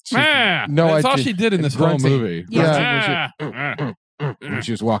 that's all she did in this whole grunting. movie. Yeah. When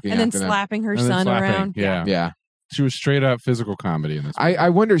she was walking And then after them. slapping her And then son slapping. around. Yeah. Yeah, She was straight up physical comedy in this movie. I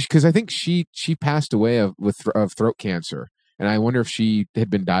wonder because I think she passed away of throat cancer, and I wonder if she had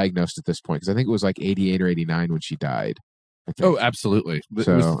been diagnosed at this point because I think it was like 88 or 89 when she died. I think. Oh, absolutely. It was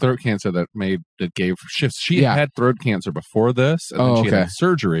the So- throat cancer that gave shifts. She Yeah. had throat cancer before this, and then Oh, she had okay. had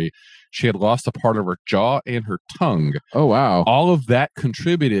surgery. She had lost a part of her jaw and her tongue. Oh wow. All of that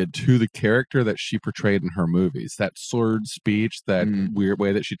contributed to the character that she portrayed in her movies. That slurred speech, that weird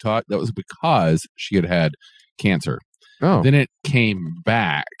way that she talked, that was because she had had cancer. Oh, Then it came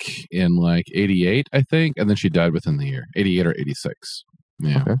back in like 88, I think, and then she died within the year, 88 or 86.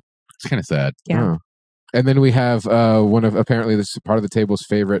 Yeah. Okay. It's kind of sad. Yeah. Oh. And then we have one of apparently this is part of the table's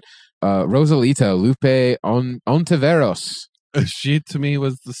favorite, Rosalita Lupe Ontiveros. She, to me,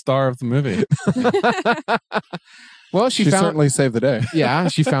 was the star of the movie. Well, She she found certainly saved the day. yeah,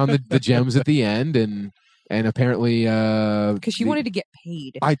 she found the gems at the end, and apparently Because she wanted to get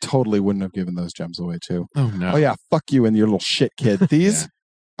paid. I totally wouldn't have given those gems away too. Oh, no. Oh yeah, fuck you and your little shit kid. These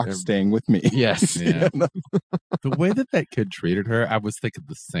are They're- staying with me. yes, Yeah. The way that kid treated her, I was thinking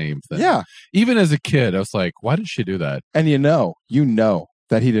the same thing. Yeah. Even as a kid, I was like, why did she do that? And you know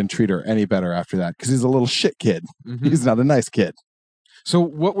that he didn't treat her any better after that because he's a little shit kid. Mhm. He's not a nice kid. So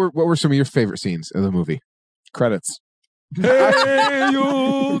what were some of your favorite scenes of the movie? Credits. Hey,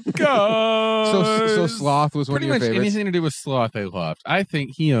 you guys. So Sloth was one Pretty of your much favorites. anything to do with Sloth I loved. I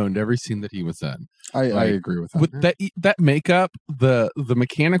think he owned every scene that he was in. I Like, agree with that. With that makeup, the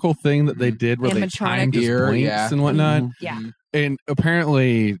mechanical thing that they did where they Animatronic. timed his Ear, blinks yeah. and whatnot. Mhm. Yeah. And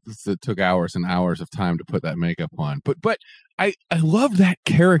apparently it took hours and hours of time to put that makeup on. But I loved that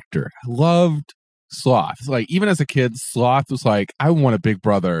character. I loved Sloth. Like, even as a kid, Sloth was like, I want a big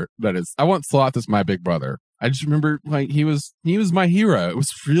brother I want Sloth as my big brother. I just remember, like, he was my hero. It was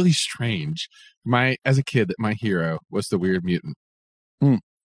really strange. As a kid, that my hero was the weird mutant. Hmm.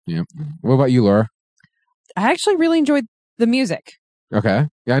 What about you, Laura? I actually really enjoyed the music. Okay.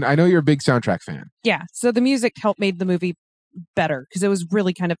 Yeah, I know you're a big soundtrack fan. Yeah. So the music helped made the movie better because it was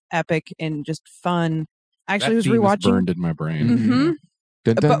really kind of epic and just fun. I actually was That theme is rewatching burned in my brain. Mhm.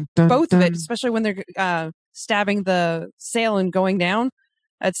 Dun, dun, dun, both of dun. it, especially when they're stabbing the sail and going down.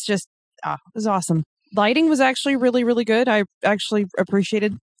 It's just it was awesome. Lighting was actually really, really good. I actually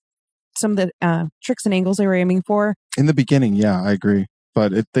appreciated some of the tricks and angles they were aiming for. In the beginning, yeah, I agree.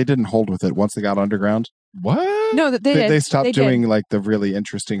 But they didn't hold with it once they got underground. What? No, that they did. They stopped They did. doing like the really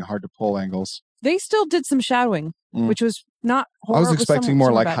interesting, hard to pull angles. They still did some shadowing, Mm. which was not horror. I was it expecting somewhat- more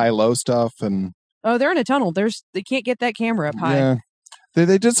somewhat like bad. high-low stuff, and Oh, they're in a tunnel. They can't get that camera up high. yeah,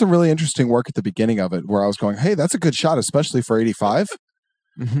 they did some really interesting work at the beginning of it, where I was going, "Hey, that's a good shot, especially for '85."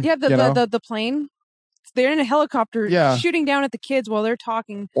 Yeah, You know? the plane. They're in a helicopter Yeah. shooting down at the kids while they're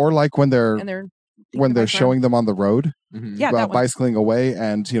talking Or like when they're and they're thinking about showing them on the road, Mhm. Yeah, that one. bicycling away,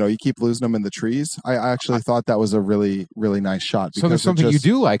 and you keep losing them in the trees. I actually thought that was a really, really nice shot. So there's it something you just-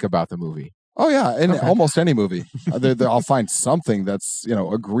 do like about the movie. Oh yeah, in Okay. almost any movie, I'll find something that's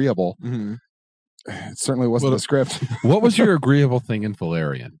agreeable. Mhm. It certainly wasn't Well, the script. What was your agreeable thing in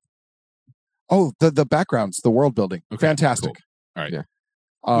Valerian? Oh, the backgrounds, the world building, Okay, fantastic. cool. All right. Yeah.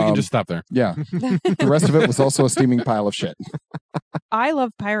 We can just stop there. yeah. The rest of it was also a steaming pile of shit. I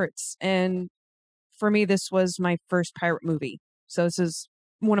love pirates, and for me, this was my first pirate movie. So this is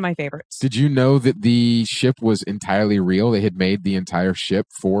one of my favorites. Did you know that the ship was entirely real? They had made the entire ship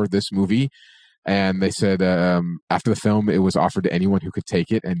for this movie. And they said after the film, it was offered to anyone who could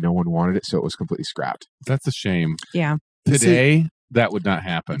take it, and no one wanted it, so it was completely scrapped. That's a shame. Yeah. Today, that would not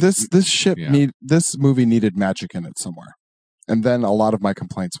happen. This ship Yeah. this movie needed magic in it somewhere, and then a lot of my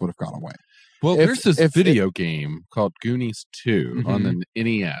complaints would have gone away. Well, if- there's this if- video game called Goonies 2 on Mhm. the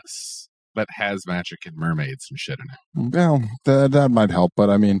NES that has magic and mermaids and shit in it. Well, that might help,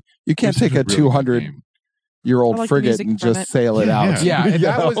 but I mean, you can't This is take a really good 200-year-old I like the frigate music and from just it. sail it Yeah, out. Yeah, and You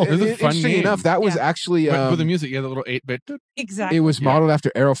that know? was It was a fun interesting game. enough. That was Yeah. actually But with the music, you had the little 8-bit. Exactly. it was Yeah. modeled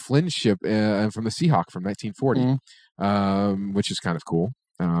after Errol Flynn's ship from the Seahawk from 1940, Mm. which is kind of cool.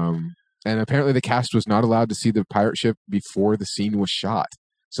 And apparently, the cast was not allowed to see the pirate ship before the scene was shot.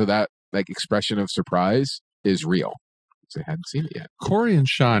 So that expression of surprise is real. They hadn't seen it yet. Corey and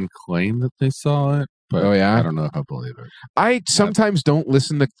Sean claim that they saw it, but Oh, yeah? I don't know if I believe it. I sometimes don't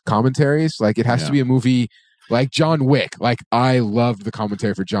listen to commentaries. Like, it has Yeah. to be a movie like John Wick. Like, I loved the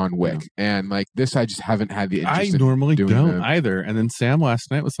commentary for John Wick. And like this, I just haven't had the I interest in normally doing don't that. either. And then Sam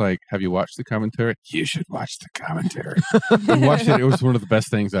last night was like, "Have you watched the commentary? You should watch the commentary." I watched it. It was one of the best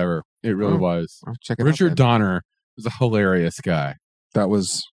things ever. It really Oh, was. I'll check it Richard out. Donner was a hilarious guy. That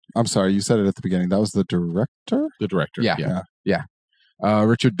was. I'm sorry, you said it at the beginning. That was the director. The director. Yeah.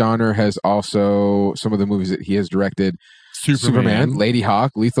 Richard Donner has also some of the movies that he has directed: Superman, Lady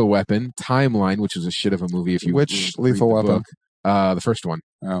Hawk, Lethal Weapon, Timeline, which is a shit of a movie. If you Which read Lethal the Weapon? book. The first one.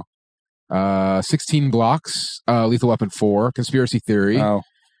 Oh. 16 Blocks, Lethal Weapon 4, Conspiracy Theory, Oh,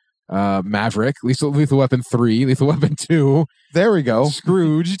 Maverick, Lethal Weapon 3, Lethal Weapon 2, there we go.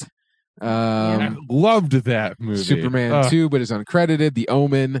 Scrooged, I loved that movie. Superman 2, but is uncredited, The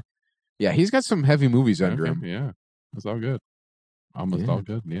Omen. Yeah, he's got some heavy movies under him. Yeah, it's all good. Almost Yeah. all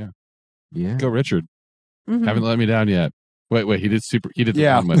good. Yeah. Yeah. Go, Richard. Mhm. Haven't let me down yet. Wait. He did the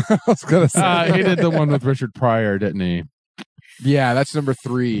Yeah. one with. I was gonna say. He did the one with Richard Pryor, didn't he? Yeah, that's number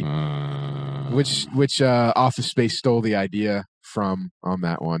 3. Which Office Space stole the idea from on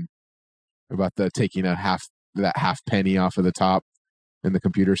that one about the taking that half penny off of the top in the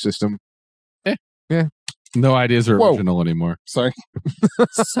computer system. No ideas are Whoa. original anymore. Sorry.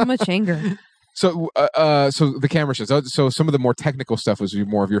 So much anger. So the camera shows. So some of the more technical stuff was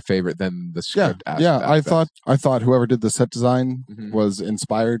more of your favorite than the Yeah, script. yeah. aspect. I thought whoever did the set design Mhm. was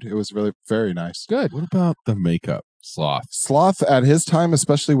inspired. It was really very nice. Good. What about the makeup? Sloth at his time,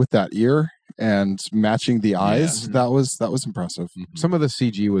 especially with that ear and matching the eyes, Mhm. that was impressive. Mhm. Some of the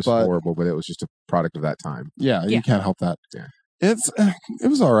CG was But- horrible, but it was just a product of that time. Yeah, Yeah. you can't help that. Yeah. It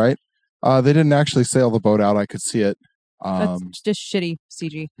was all right. They didn't actually sail the boat out. I could see it. That's just shitty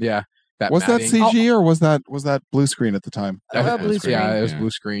CG. Yeah. Was that matting. CG or was that blue screen at the time? Blue screen. Yeah, it was blue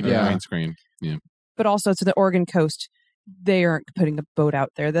screen. Yeah, Yeah. green screen. Yeah. But also to the Oregon coast, they aren't putting a boat out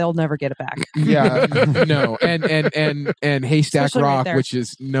there. They'll never get it back. Yeah. No, and Haystack Especially right Rock, there. which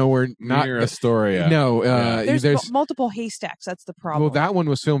is nowhere not Near Astoria. No, There's multiple haystacks. That's the problem. well, that one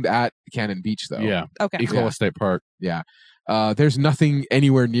was filmed at Cannon Beach, though. Yeah. okay. Ecola Yeah. State Park. Yeah. There's nothing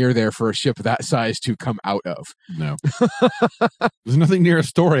anywhere near there for a ship that size to come out of. No. There's nothing near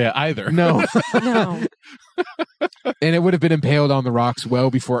Astoria either. No. No. And it would have been impaled on the rocks well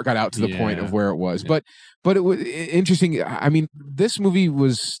before it got out to the point Yeah. of where it was. Yeah. But it was interesting. I mean, this movie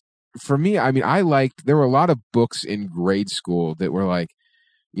was, for me, I mean, there were a lot of books in grade school that were like,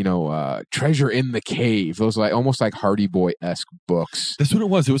 Treasure in the Cave. Those almost like Hardy Boy-esque books. That's what it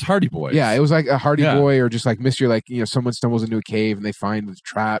was. It was Hardy Boys. Yeah, it was like a Hardy Yeah. Boy or just like mystery, like, someone stumbles into a cave and they find the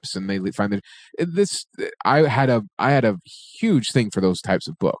traps and they find this. I had a huge thing for those types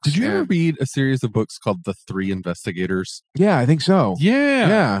of books. Did you ever And- read a series of books called The Three Investigators? Yeah, I think so.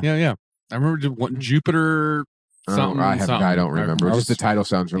 Yeah. I remember Jupiter something. I something. don't remember. I Just the title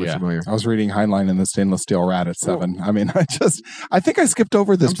sounds really Yeah. familiar. I was reading Heinlein and the Stainless Steel Rat at 7. I mean, I think I skipped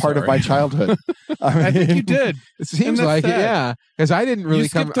over this I'm part of sorry. my childhood. I think you did. It seems that's like it, sad. yeah. Because I didn't really You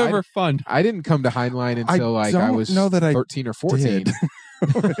skipped come over fun. I didn't come to Heinlein until I don't was know that I 13 or 14. did.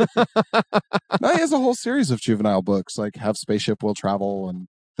 No, he has a whole series of juvenile books, like Have Spaceship Will Travel, and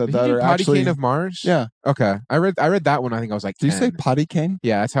Did that he do are Potty actually. Cane of Mars? Yeah. Okay. I read that one. I think I was like Do you 10. say potty cane?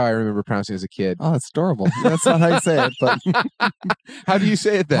 Yeah, that's how I remember pronouncing it as a kid. Oh, it's adorable. That's not how you say it, but How do you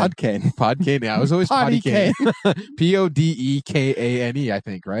say it then? pod cane. Podcane. Yeah, I was always Potty Potty Cane. Podekane, I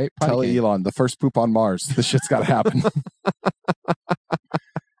think, right? Tell Potty cane. Elon, the first poop on Mars. This shit's got to happen.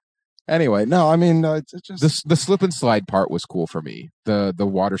 Anyway, no, I mean, it's just. The slip and slide part was cool for me. The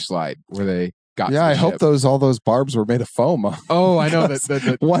water slide where they got to Yeah, the I hope ship. all those barbs were made of foam. Oh, I know Because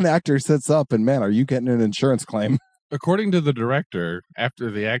that. One actor sits up, and man, are you getting an insurance claim? According to the director, after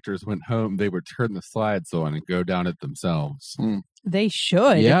the actors went home, they would turn the slides on and go down it themselves. They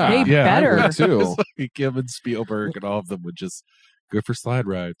should. Yeah. They Yeah, I better. would too. It's like Kevin Spielberg and all of them would just go for slide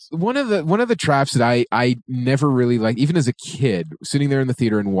rides. One of the traps that I never really liked, even as a kid, sitting there in the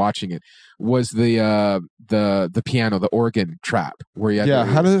theater and watching it, was the piano, the organ trap, where you had Yeah,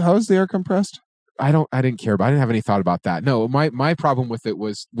 how is the air compressed? I didn't care about. I didn't have any thought about that. No, my problem with it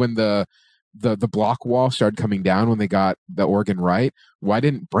was when the block wall started coming down when they got the organ right. Why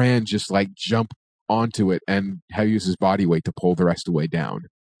didn't Brand just like jump onto it and use his body weight to pull the rest of the way down?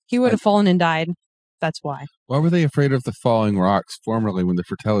 He would have fallen and died. That's why. Why were they afraid of the falling rocks formerly when the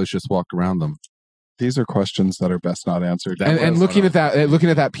Fratellis just walked around them? These are questions that are best not answered. And looking at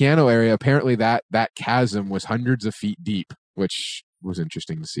that piano area, apparently that chasm was hundreds of feet deep, which was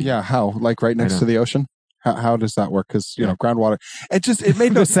interesting to see. Yeah, how? Like right next know. to the ocean? How does that work? Because groundwater. It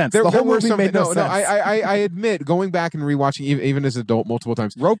made no sense. There the whole were movie made no sense. I admit, going back and rewatching even as an adult multiple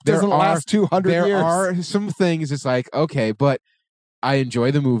times, Rope doesn't last 200 there years. are some things. It's like, okay, but I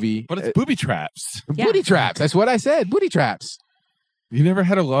enjoy the movie. But it's booby traps. Yeah. Booty traps. That's what I said. Booty traps. You never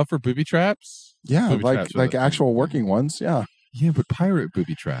had a love for booby traps? Yeah, Booby traps are like the- actual working ones. Yeah. Yeah, but pirate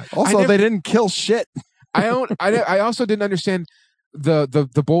booby traps. Also, they didn't kill shit. I also didn't understand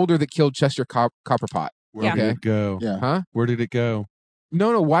the boulder that killed Chester Copperpot. Where Yeah. did it go? Yeah. Huh? Where did it go?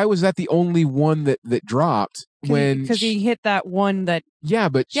 No. Why was that the only one that dropped Because he hit that one that Yeah,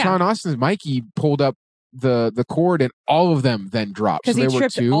 but Yeah. Sean Austin's Mikey pulled up the cord and all of them then dropped. because So he there were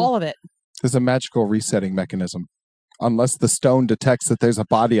tripped two. all of it. There's a magical resetting mechanism. Unless the stone detects that there's a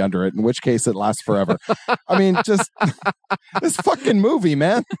body under it, in which case it lasts forever. I mean, just this fucking movie,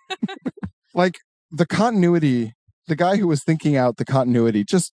 man. Like the continuity, the guy who was thinking out the continuity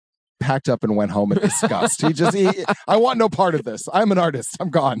just packed up and went home in disgust. I want no part of this. I'm an artist.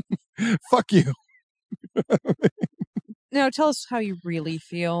 I'm gone. Fuck you. No, tell us how you really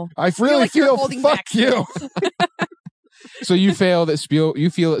feel. I really like you're feel holding fuck back you. So you feel that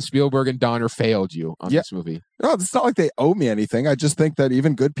Spielberg and Donner failed you on Yeah. this movie. No, it's not like they owe me anything. I just think that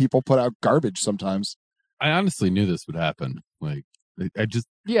even good people put out garbage sometimes. I honestly knew this would happen. Like, I just,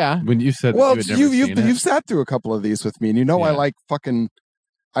 Yeah. when you said Well, that you had never seen you've sat through a couple of these with me, and you know I Yeah. like fucking.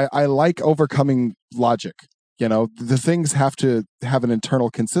 I like overcoming logic. The things have to have an internal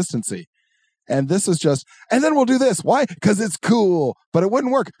consistency. And this is just, and then we'll do this. Why? Because it's cool, but it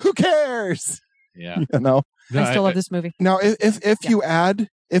wouldn't work. Who cares? Yeah. No, I still love this movie. Now,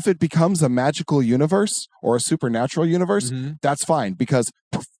 if it becomes a magical universe or a supernatural universe, Mhm. that's fine because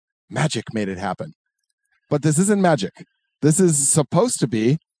poof, magic made it happen. But this isn't magic. This is supposed to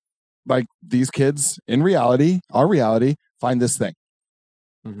be like these kids in reality, our reality, find this thing.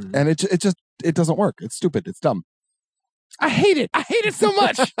 Mhm. And it doesn't work. It's stupid. It's dumb. I hate it. I hate it so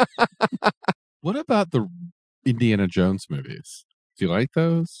much. What about the Indiana Jones movies? Do you like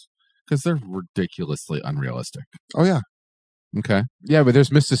those? Because they're ridiculously unrealistic. Oh yeah, Okay. Yeah, but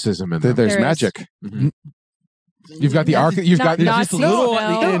there's mysticism in them. there's There is. magic. You've got the arc. You've got There's Not just a to little know.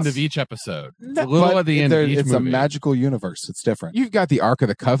 at the end of each episode. No, a little But at the end of each it's movie. a magical universe. It's different. You've got the Ark of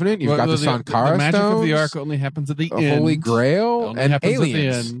the Covenant. You've Well, got the Sankara the magic stones, of the Ark only happens at the the end. Holy Grail, Only and happens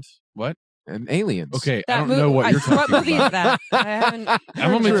aliens. at the end. What? And aliens. Okay, That I don't know what you're talking What movie about. is that? I haven't.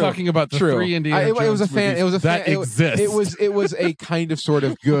 I'm only True. talking about the True. 3 Indiana It was a Jones fan. movies It was a that fan. exists. It was a kind of sort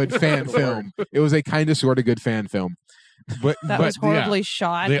of good fan film. It was a kind of sort of good fan film. but That but, was horribly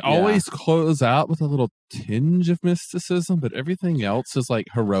shot. They always close out with a little tinge of mysticism, but everything else is like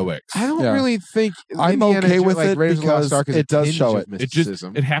heroics. I don't Yeah. really think I'm Indiana okay Jones, with like it Raiders of the Lost because Ark is a it does tinge show of it. It just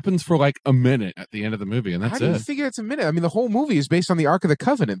mysticism. it happens for like a minute at the end of the movie, and How that's do you it. figure it's a minute? I mean, the whole movie is based on the Ark of the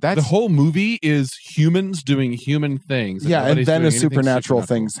Covenant. That's The whole movie is humans doing human things. Yeah, and nobody's then doing a anything supernatural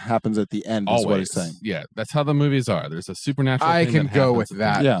thing happens at the end. Always. Is what he's saying. Yeah, that's how the movies are. There's a supernatural. I thing can that go happens with at the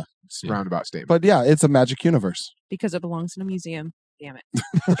that. end. Yeah, roundabout statement. but yeah, it's a magic universe. because it belongs in a museum. Damn it!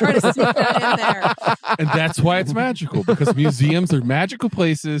 Try to sneak that in there. And that's why it's magical, because museums are magical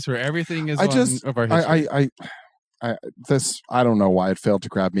places where everything is of our history. I don't know why it failed to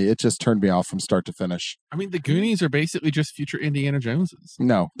grab me. It just turned me off from start to finish. I mean, the Goonies are basically just future Indiana Joneses.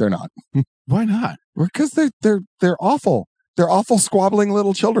 No, they're not. Why not? Because they're awful. They're awful, squabbling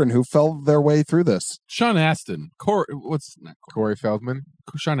little children who fell their way through this. Sean Astin, Corey Feldman.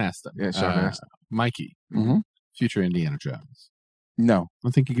 Sean Astin, Yeah, Sean Astin. Mikey, Mm-hmm. future Indiana Jones. No, I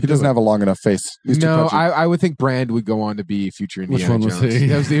think he could. he doesn't have a long enough face. He's too No, punchy. I would think Brand would go on to be future Which Indiana one was Jones. he?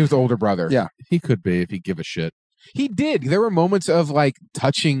 He was the older brother. Yeah. He could be if he give a shit. He did. There were moments of like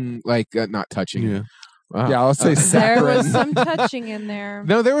touching, like not touching. Yeah. Wow. Yeah, I'll say There was saccharine. some touching in there.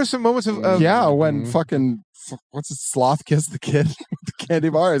 No, there were some moments of Yeah, when fucking what's it, Sloth kissed the kid with the candy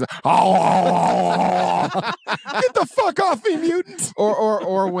bar. He's like, oh, get the fuck off me, mutant!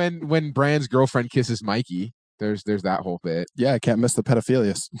 or when Brand's girlfriend kisses Mikey. There's that whole bit. Yeah, I can't miss the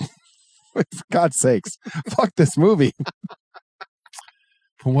pedophilia. For God's sakes, fuck this movie.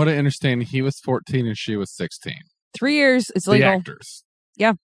 From what I understand, he was 14 and she was 16. 3 years. It's The legal. actors.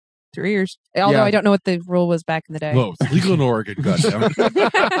 3 years. Although Yeah. I don't know what the rule was back in the day. Whoa, it's legal in Oregon.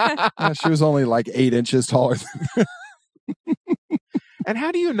 Goddammit. Yeah, she was only like 8 inches taller. And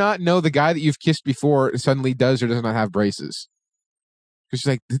how do you not know the guy that you've kissed before suddenly does or does not have braces? Because she's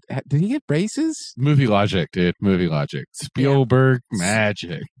like, did he get braces? Movie logic, dude. Movie logic. Spielberg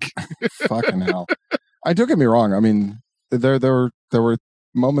magic. Fucking hell. Don't get me wrong. I mean, there were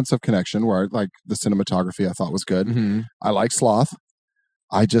moments of connection where like the cinematography I thought was good. Mm-hmm. I like Sloth.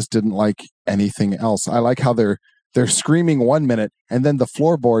 I just didn't like anything else. I like how they're screaming 1 minute and then the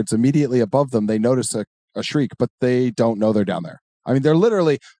floorboards immediately above them, they notice a shriek, but they don't know they're down there. I mean, they're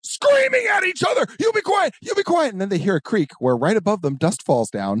literally screaming at each other. You be quiet. You be quiet. And then they hear a creak where right above them, dust falls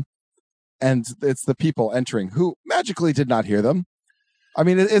down. And it's the people entering who magically did not hear them. I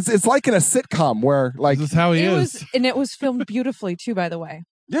mean, it's like in a sitcom where like, This is how he It is. was, and it was filmed beautifully too, by the way,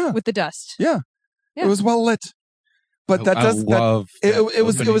 yeah, with the dust. yeah, Yeah. it was well lit. But that does, that, love it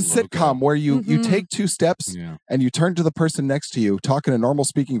was opening sitcom logo. where you Mhm. take 2 steps Yeah. and you turn to the person next to you, talk in a normal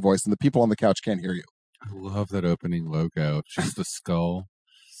speaking voice, and the people on the couch can't hear you. I love that opening logo. It's just the skull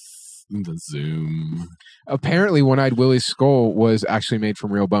and the zoom. Apparently, One-Eyed Willie's skull was actually made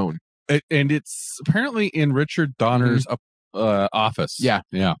from real bone. And it's apparently in Richard Donner's office. Yeah.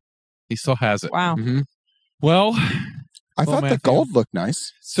 Yeah. He still has it. Wow. Mm-hmm. Well, I Well, thought the Matthew. gold looked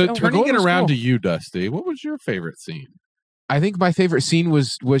nice. so So turning gold it was around cool. to you, Dusty, what was your favorite scene? I think my favorite scene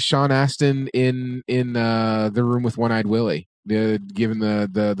was Sean Astin in the room with One-Eyed Willie, giving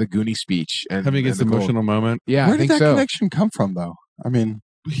the Goonie speech and Having his and the gold. emotional moment. Yeah, Where I did think that so. connection come from, though? I mean,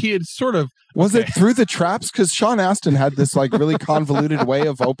 He had sort of was Okay. it through the traps? Because Sean Astin had this like really convoluted way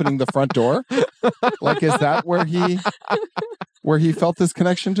of opening the front door. Like, is that where he felt this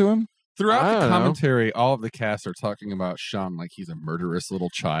connection to him? throughout I the don't know. commentary, all of the cast are talking about Sean like he's a murderous little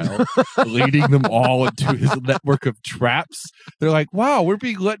child, leading them all into his network of traps. They're like, wow, we're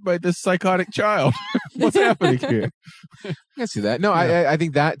being led by this psychotic child. What's happening here? I can see that. No, I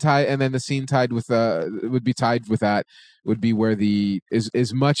think that tie, and then the scene tied with would be tied with that would be where the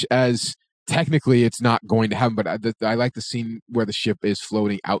as much as technically it's not going to happen, but I like the scene where the ship is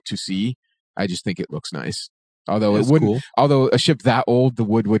floating out to sea. I just think it looks nice. Although It's it wouldn't, cool. although a ship that old, the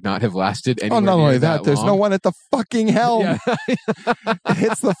wood would not have lasted. Oh, Anywhere not near only that, there's no long. one at the fucking helm. Yeah. It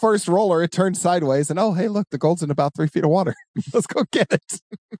hits the first roller, it turns sideways, and oh, hey, look, the gold's in about 3 feet of water. Let's go get it.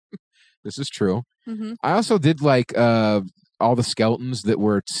 This is true. Mm-hmm. I also did like all the skeletons that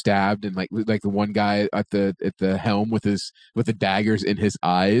were stabbed, and like the one guy at the helm with the daggers in his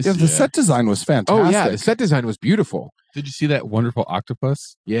eyes. Yeah, the set design was fantastic. Oh yeah, the set design was beautiful. Did you see that wonderful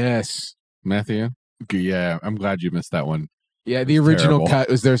octopus, Yes. Matthew? Yeah, I'm glad you missed that one. Yeah, the original cut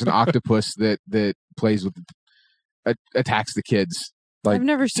was there's an octopus that plays with attacks the kids. Like I've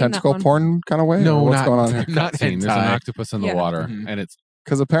never seen tentacle that one. porn kind of way. No, Or what's not- going on here? Not Scene. There's an octopus in the Yeah. water, Mhm. and it's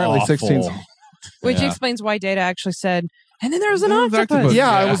Because apparently awful. 16's. Which Yeah. explains why Data actually said, and then there was an There was octopus. octopus.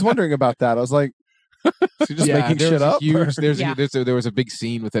 Yeah, I Yeah. was wondering about that. I was like, is he just making there shit was a up? huge- Yeah. there was a big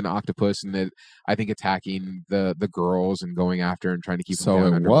scene with an octopus, and I think attacking the girls and going after and trying to keep them So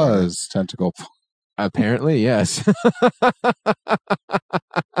down it underwater. was tentacle. Apparently, yes. What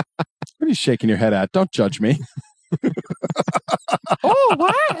are you shaking your head at? Don't judge me. Oh,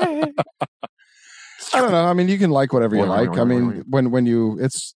 why? I don't know. I mean, you can like whatever you like. I mean, when you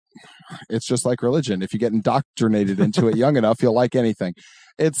it's just like religion. If you get indoctrinated into it young enough, you'll like anything.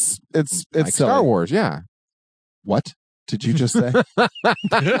 It's like silly. Star Wars, yeah. What did you just say?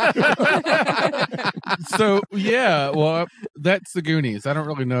 so yeah. Well, that's the Goonies. I don't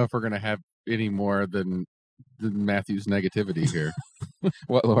really know if we're gonna have any more than Matthew's negativity here.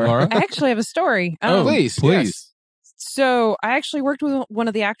 What, Laura? Laura? I actually have a story. Please. So I actually worked with one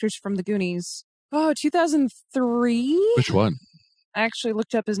of the actors from the Goonies. 2003. Which one? I actually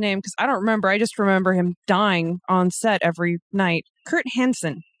looked up his name because I don't remember. I just remember him dying on set every night. Kurt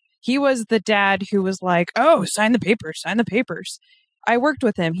Hansen. He was the dad who was like, "Oh, sign the papers, sign the papers." I worked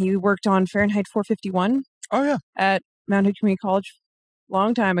with him. He worked on Fahrenheit 451 Oh yeah, at Mount Hood Community College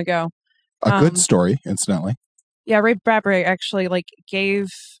long time ago. a good story, incidentally. Yeah, Ray Bradbury actually gave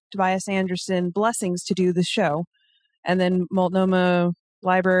Tobias Anderson blessings to do the show. And then Multnomah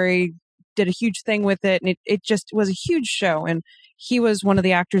Library did a huge thing with it, and it just was a huge show. And he was one of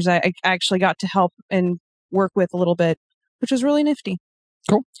the actors I actually got to help and work with a little bit, which was really nifty.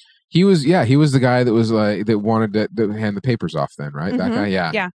 Cool. He was the guy that was that wanted to hand the papers off then, right? That Mhm. guy,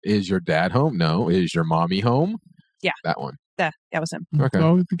 yeah. Yeah. Is your dad home? No. Is your mommy home? Yeah. That one. That was him. Okay.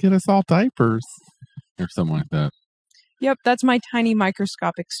 Oh, to get us all diapers or something like that. Yep, that's my tiny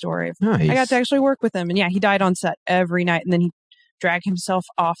microscopic story. Nice. I got to actually work with him. And yeah, he died on set every night, and then he dragged himself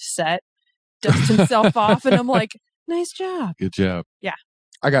off set, dust himself off, and I'm like, nice job. Good job.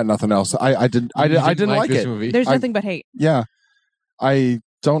 I got nothing else. I didn't like this it. movie. There's I- nothing but hate. Yeah, I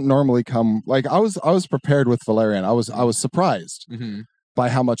don't normally come like I was prepared with Valerian. I was surprised Mhm. by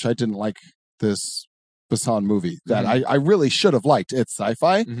how much I didn't like this Besson movie that I really should have liked. It's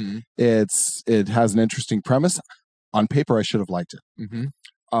sci-fi. Mhm. It has an interesting premise. On paper, I should have liked it.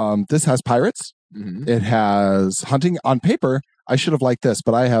 Mhm. This has pirates. Mhm. It has hunting. On paper, I should have liked this,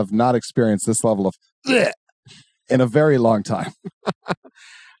 but I have not experienced this level of in a very long time.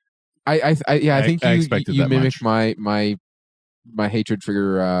 I think I you expected you that mimicked much. my hatred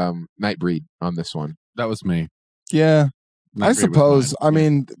for Nightbreed on this one. That was me. Yeah, Not I great with suppose. mine. I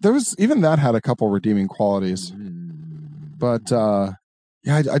mean, there was even that had a couple redeeming qualities, but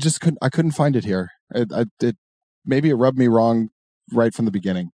yeah, I just couldn't find it here. It maybe it rubbed me wrong right from the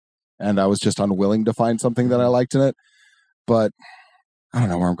beginning, and I was just unwilling to find something that I liked in it. But I don't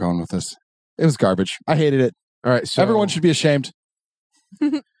know where I'm going with this. It was garbage. I hated it. All right, so Everyone should be ashamed.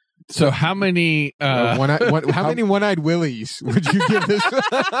 So how many? how many one-eyed willies would you give this?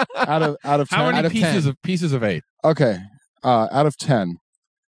 Out of 10. How many out of 10. pieces of 8? Okay, out of 10,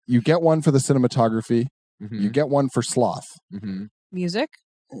 you get one for the cinematography. Mhm. You get one for sloth. Mhm. Music?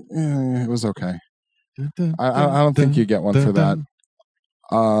 It was okay. I don't think you get one for that.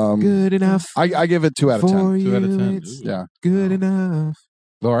 Good enough. I give it 2 out of 10. for 2 out of you, 10. it's Yeah. good enough.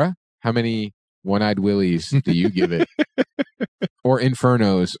 Laura, how many one-eyed willies do you give it? Or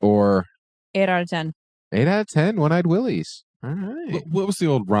infernos, or 8 out of 10. 8 out of 10 one-eyed willies. All right. What was the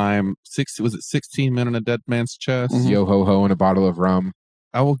old rhyme? Was it 16 men in a dead man's chest? Mhm. Yo ho ho and a bottle of rum.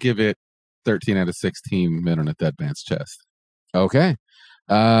 I will give it 13 out of 16 men in a dead man's chest. Okay.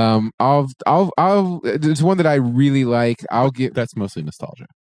 It's one that I really like. I'll give. That's mostly nostalgia.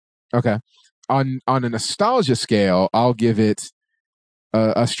 Okay. On a nostalgia scale, I'll give it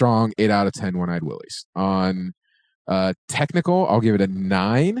a strong 8 out of 10 one-eyed willies. On technical, I'll give it a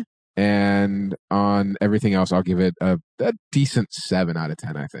 9. And on everything else, I'll give it a decent 7 out of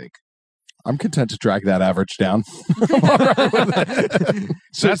 10, I think. I'm content to drag that average down.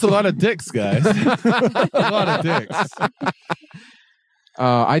 So that's a lot of dicks, guys. A lot of dicks.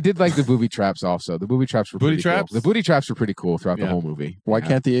 I did like the booby traps also. The booby traps were Booty pretty traps? cool. The booty traps were pretty cool throughout the Yeah. whole movie. Why Yeah.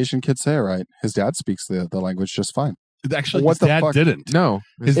 can't the Asian kid say it right? His dad speaks the language just fine. Actually, What his the dad fuck? didn't. No.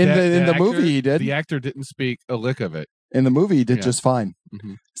 His In dad- the actor- movie, he did. The actor didn't speak a lick of it. In the movie, he did just fine.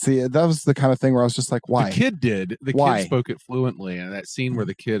 Mm-hmm. See, that was the kind of thing where I was just like, why? The kid did. The Why? kid spoke it fluently. And that scene where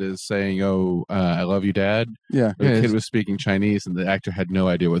the kid is saying, "Oh, I love you, Dad." Yeah. The kid was speaking Chinese, and the actor had no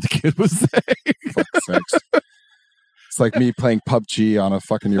idea what the kid was saying. Fuck's sakes. It's like me playing PUBG on a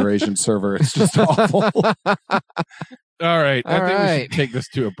fucking Eurasian server. It's just awful. All right. I think we should take this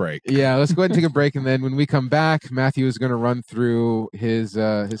to a break. Yeah, let's go ahead and take a break. And then when we come back, Matthew is going to run through his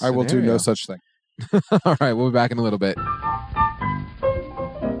I will do no such thing. All right, we'll be back in a little bit.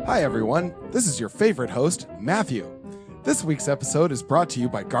 Hi, everyone. This is your favorite host, Matthew. This week's episode is brought to you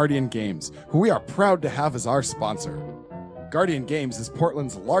by Guardian Games, who we are proud to have as our sponsor. Guardian Games is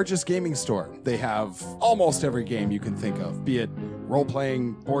Portland's largest gaming store. They have almost every game you can think of, be it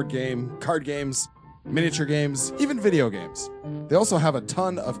role-playing, board game, card games, miniature games, even video games. They also have a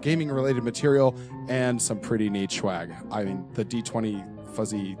ton of gaming-related material and some pretty neat swag. I mean, the D20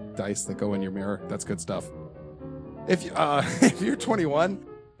 fuzzy dice that go in your mirror, that's good stuff. If you're 21,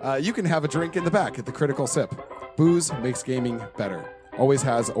 you can have a drink in the back at the Critical Sip. Booze makes gaming better. Always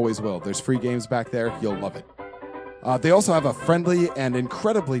has, always will. There's free games back there. You'll love it. They also have a friendly and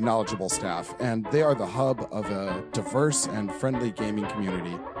incredibly knowledgeable staff, and they are the hub of a diverse and friendly gaming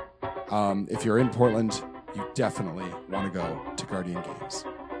community. If you're in Portland, you definitely want to go to Guardian Games.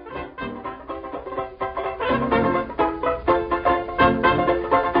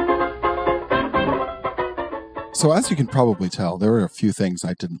 So as you can probably tell, there were a few things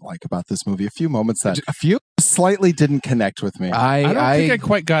I didn't like about this movie. A few moments that slightly didn't connect with me. I don't think I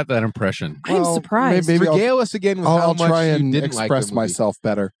quite got that impression. I'm surprised. Maybe Regale us again with how I'll much try you and didn't express like myself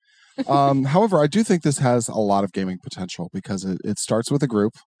better. However, I do think this has a lot of gaming potential because it starts with a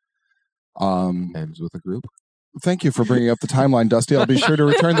group. Ends with a group. Thank you for bringing up the timeline, Dusty. I'll be sure to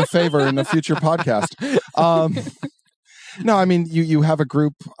return the favor in a future podcast. No, I mean, you have a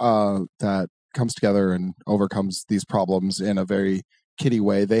group that comes together and overcomes these problems in a very kiddie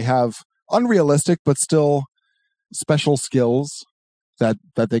way. They have unrealistic but still special skills that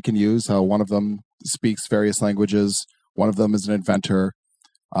they can use. One of them speaks various languages. One of them is an inventor.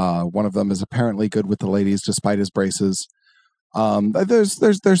 One of them is apparently good with the ladies despite his braces.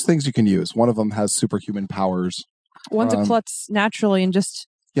 There's things you can use. One of them has superhuman powers. One's a klutz naturally and just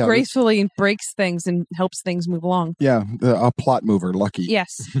gracefully breaks things and helps things move along. Yeah, a plot mover, Lucky.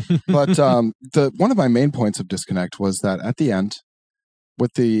 Yes. But one of my main points of disconnect was that at the end,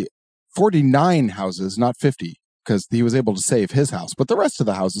 with the 49 houses, not 50, because he was able to save his house, but the rest of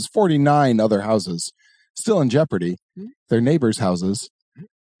the houses, 49 other houses, still in jeopardy. Their neighbors' houses.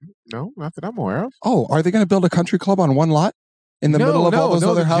 No, not that I'm aware of. Oh, are they going to build a country club on one lot in the middle of all those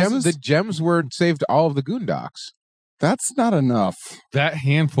other houses? The gems were saved all of the Goondocks. That's not enough. That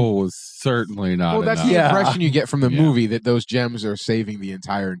handful was certainly not enough. Well, that's the impression you get from the movie, that those gems are saving the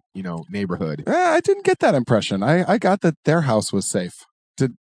entire, neighborhood. I didn't get that impression. I got that their house was safe.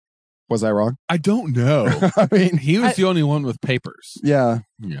 Was I wrong? I don't know. I mean, he was the only one with papers. Yeah.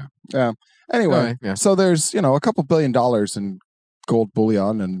 Anyway, yeah. So there's, a couple $1 billion in gold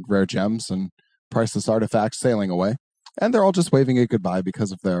bullion and rare gems and priceless artifacts sailing away. And they're all just waving it goodbye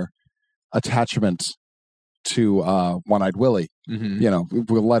because of their attachment to One-Eyed Willie. Mm-hmm.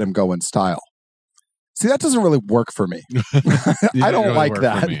 We'll let him go in style. See, that doesn't really work for me. I don't really like work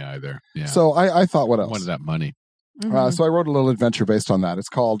that. For me either. Yeah. So I thought, what else? I wanted that money. Mm-hmm. So I wrote a little adventure based on that. It's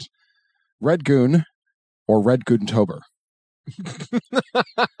called Red Goon or Red Goontober.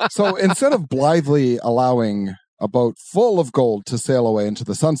 So instead of blithely allowing a boat full of gold to sail away into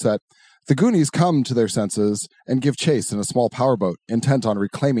the sunset, the Goonies come to their senses and give chase in a small powerboat, intent on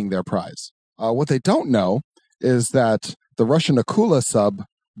reclaiming their prize. What they don't know is that the Russian Akula sub,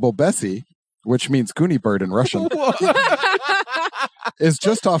 Bobesi, which means Goonie bird in Russian, is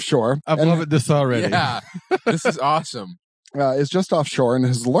just offshore. I've loved this already. Yeah, this is awesome. Is just offshore and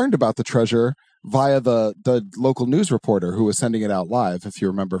has learned about the treasure via the local news reporter who was sending it out live, if you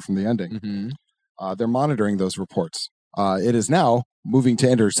remember from the ending. Mm-hmm. They're monitoring those reports. It is now moving to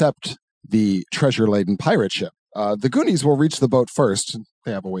intercept the treasure-laden pirate ship. The Goonies will reach the boat first.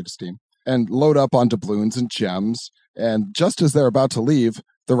 They have a way to steam. And load up on doubloons and gems. And just as they're about to leave,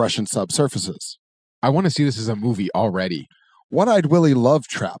 the Russian sub surfaces. I want to see this as a movie already. One-Eyed Willie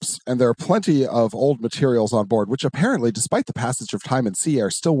loved traps, and there are plenty of old materials on board, which apparently, despite the passage of time and sea air,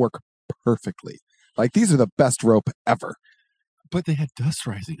 still work perfectly. Like, these are the best rope ever. But they had dust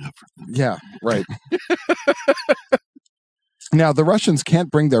rising up from them. Yeah, right. Now, the Russians can't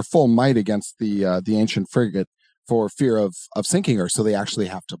bring their full might against the ancient frigate for fear of sinking her, so they actually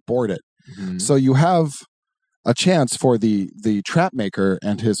have to board it. Mm-hmm. So you have a chance for the trap maker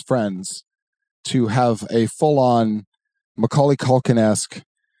and his friends to have a full-on Macaulay Culkin-esque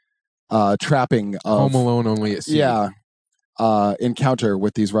trapping of Home Alone only at sea. Yeah, encounter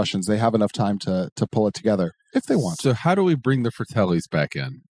with these Russians. They have enough time to pull it together if they want. So how do we bring the Fratellis back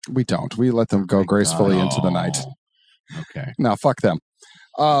in? We don't. We let them go gracefully into the night. Okay. No, fuck them.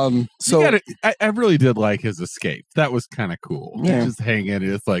 I really did like his escape. That was kind of cool. Yeah. Just hanging and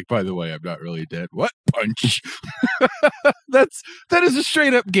it's like, by the way, I'm not really dead. What? Punch. that is a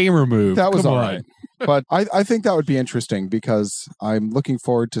straight up gamer move. That was Come all on. right. But I think that would be interesting because I'm looking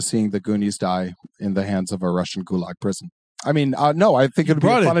forward to seeing the Goonies die in the hands of a Russian gulag prison. I mean, no, I think it would be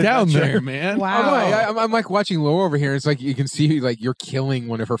a fun down adventure. there, man. Wow. I'm like watching Laura over here. It's like you can see like you're killing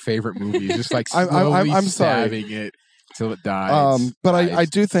one of her favorite movies, just like slowly I'm stabbing sorry. it till it dies. But I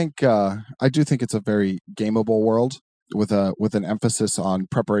do think it's a very gameable world with an emphasis on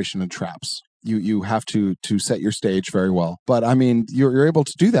preparation and traps. You have to set your stage very well. But I mean, you're able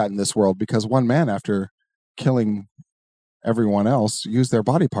to do that in this world because one man, after killing everyone else, used their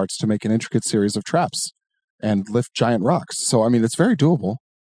body parts to make an intricate series of traps and lift giant rocks. So I mean, it's very doable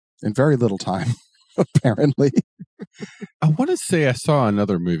in very little time, apparently. I want to say I saw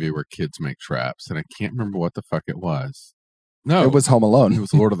another movie where kids make traps, and I can't remember what the fuck it was. No, It was Home Alone. It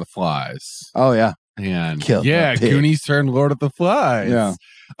was Lord of the Flies. Oh yeah. And Kill the pig. Goonies turned Lord of the Flies. Yeah.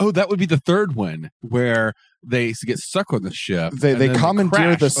 Oh, that would be the third one where they get stuck on the ship. They and then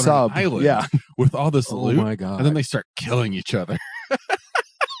commandeer crash the on an sub. island Yeah. with all this Oh loot. my God. And then they start killing each other.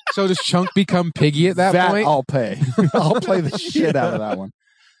 So does Chunk become Piggy at that point? I'll pay. I'll play the shit out of that one.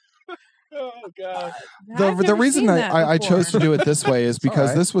 Oh God. The reason I chose to do it this way is because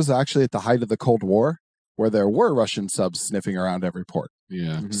right. this was actually at the height of the Cold War, where there were Russian subs sniffing around every port.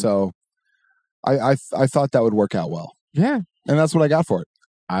 Yeah. Mhm. So I thought that would work out well, Yeah, and that's what I got for it.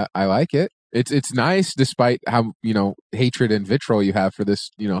 I like it. It's nice despite how hatred and vitriol you have for this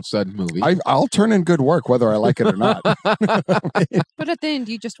sudden movie. I'll turn in good work whether I like it or not. But at the end,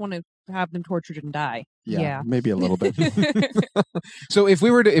 you just want to have them tortured and die. Yeah. Maybe a little bit. So if we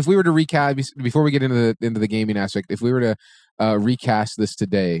were to recast before we get into the gaming aspect, if we were to recast this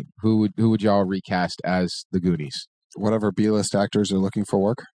today, who would y'all recast as the Goonies? Whatever B-list actors are looking for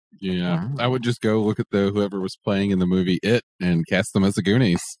work. Yeah. I would just go look at whoever was playing in the movie It and cast them as the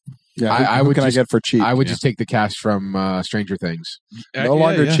Goonies. Yeah, I who would can just- I get for cheap? I would just take the cast from Stranger Things. No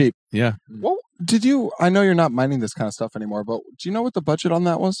longer cheap. Yeah. Well, did you? I know you're not mining this kind of stuff anymore, but do you know what the budget on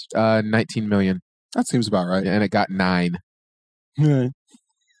that was? 19 million, That seems about right. and it got 9.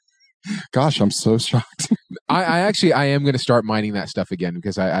 Gosh, I'm so shocked. I am going to start mining that stuff again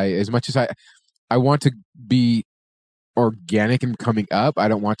because I as much as I want to be organic and coming up, I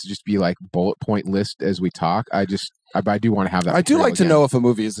don't want to just be like bullet point list as we talk. I do want to have that. I do material like to again. know if a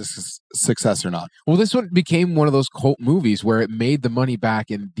movie is a success or not. Well, this one became one of those cult movies where it made the money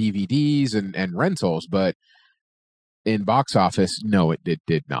back in DVDs and rentals, but in box office, no, it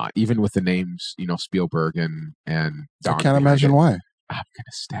did not. Even with the names, Spielberg and I Don can't imagine why. I'm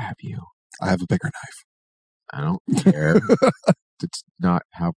gonna stab you. I have a bigger knife. I don't care. It's not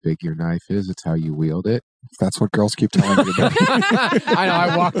how big your knife is; it's how you wield it. That's what girls keep telling me. I know.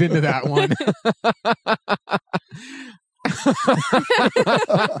 I walked into that one.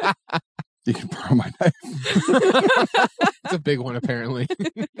 You can borrow my knife. It's a big one, apparently.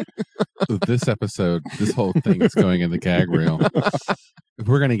 So this episode, this whole thing is going in the gag reel. If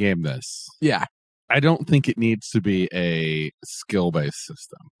we're going to game this, Yeah. I don't think it needs to be a skill-based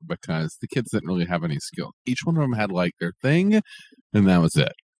system because the kids didn't really have any skill. Each one of them had like their thing, and that was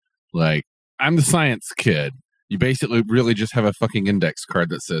it. Like, I'm the science kid. You basically really just have a fucking index card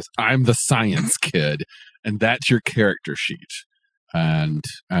that says, I'm the science kid, and that's your character sheet. And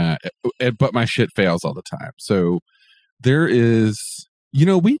but my shit fails all the time. So there is,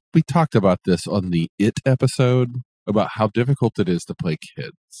 we talked about this on the It episode about how difficult it is to play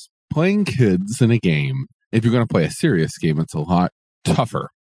kids. Playing kids in a game, if you're going to play a serious game, it's a lot tougher.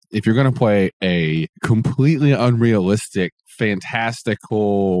 If you're going to play a completely unrealistic,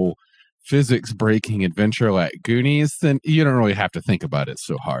 fantastical, physics-breaking adventure like Goonies, then you don't really have to think about it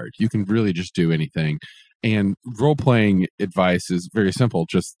so hard. You can really just do anything. And role-playing advice is very simple.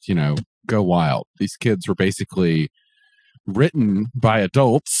 Just, go wild. These kids were basically written by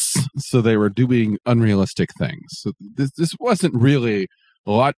adults, so they were doing unrealistic things. So this wasn't really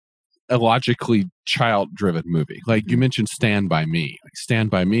a logically child-driven movie. Like you mentioned Stand By Me. Like Stand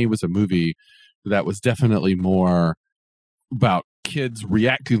By Me was a movie that was definitely more about kids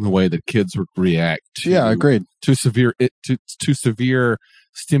reacting the way that kids would react to, Agreed. to severe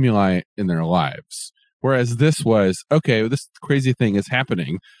stimuli in their lives. Whereas this was, okay, this crazy thing is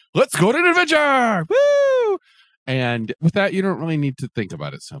happening. Let's go on an adventure! Woo! And with that, you don't really need to think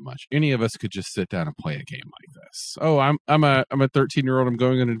about it so much. Any of us could just sit down and play a game like this. Oh, I'm a 13-year-old. I'm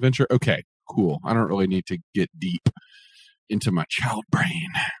going on an adventure. Okay, cool. I don't really need to get deep. into my child brain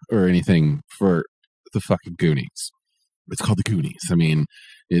or anything for the fucking Goonies. It's called the Goonies. I mean,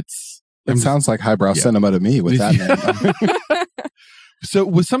 it sounds like highbrow cinema to me with that name. So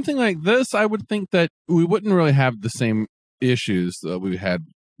with something like this, I would think that we wouldn't really have the same issues that we had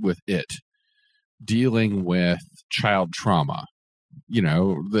with it, dealing with child trauma. You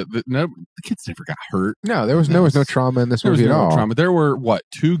know, the kids never got hurt. No, there was no trauma in this movie at all. Trauma. There were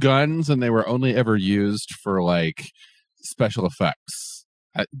 2 guns, and they were only ever used for like special effects.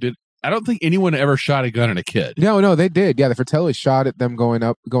 I don't think anyone ever shot a gun at a kid. No, they did. Yeah, the Fratellis shot at them going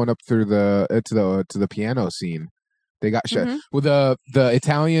up through to the piano scene. They got shot. Well, the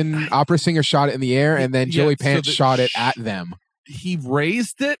Italian opera singer shot it in the air, and then Joey Pants shot it at them. He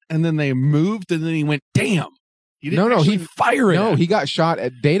raised it, and then they moved, and then he went, "Damn!" He fired it. No, he got shot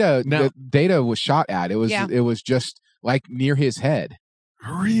at Data. No. Data was shot at. It was just like near his head.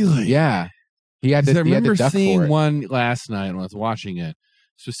 Really? Yeah. He had to. I remember duck seeing for it. one last night when I was watching it,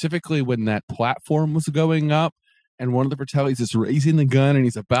 specifically when that platform was going up, and one of the Fratellis is raising the gun, and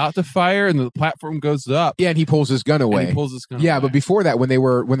he's about to fire, and the platform goes up. Yeah, and he pulls his gun away. Yeah, but before that, when they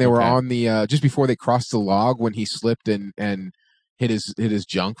were on the just before they crossed the log, when he slipped and hit his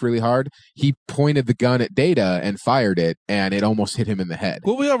junk really hard, he pointed the gun at Data and fired it, and it almost hit him in the head.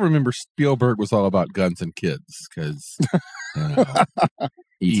 Well, we all remember Spielberg was all about guns and kids because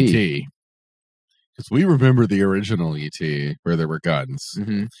E.T. Because we remember the original E.T. where there were guns,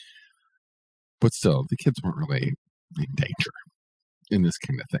 but still, the kids weren't really in danger in this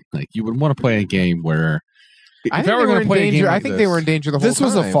kind of thing. Like, you would want to play a game where I think they were in danger the whole time. This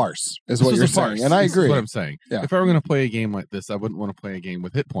was a farce, is what you're saying, and I agree. This is what I'm saying. Yeah. If I were going to play a game like this, I wouldn't want to play a game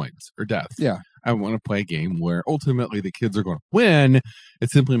with hit points or death. Yeah. I want to play a game where ultimately the kids are going to win.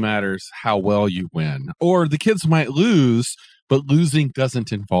 It simply matters how well you win. Or the kids might lose, but losing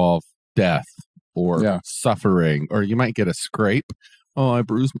doesn't involve death or suffering, or you might get a scrape. Oh,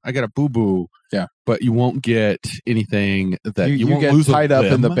 I got a boo-boo. Yeah. But you won't get anything that you won't get lose tied up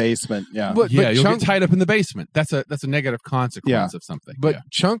in the basement. Yeah. But you'll get tied up in the basement. That's a negative consequence of something. But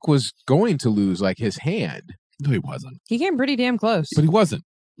Chunk was going to lose like his hand. No, he wasn't. He came pretty damn close. But he wasn't.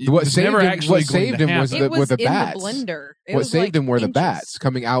 What saved him was the bats. The blender. What saved him were the bats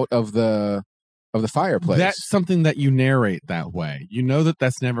coming out of the fireplace. That's something that you narrate that way. You know that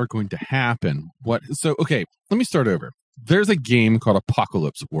that's never going to happen. Okay, let me start over. There's a game called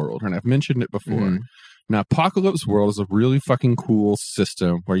Apocalypse World, and I've mentioned it before. Now, Apocalypse World is a really fucking cool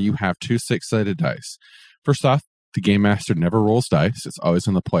system where you have 2 6-sided dice. First off, the game master never rolls dice. It's always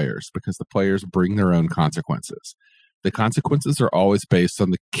on the players because the players bring their own consequences. The consequences are always based on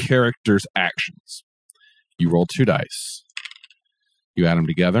the character's actions. You roll 2 dice. You add them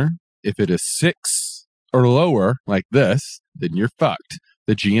together. If it is 6 or lower, like this, then you're fucked.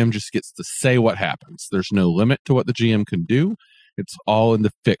 The GM just gets to say what happens. There's no limit to what the GM can do. It's all in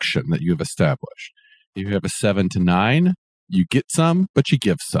the fiction that you have established. If you have a 7 to 9, you get some, but you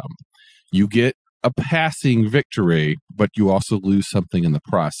give some. You get a passing victory, but you also lose something in the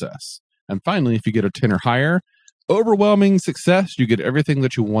process. And finally, if you get a 10 or higher, overwhelming success, you get everything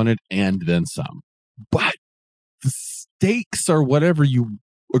that you wanted and then some. But the stakes are whatever you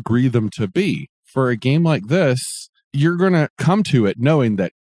agree them to be. For a game like this, you're going to come to it knowing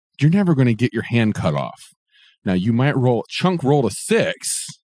that you're never going to get your hand cut off. Now, you might Chunk rolled a 6,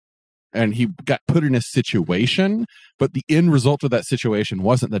 and he got put in a situation, but the end result of that situation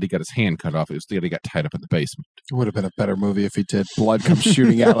wasn't that he got his hand cut off. It was that he got tied up in the basement. It would have been a better movie if he did. Blood comes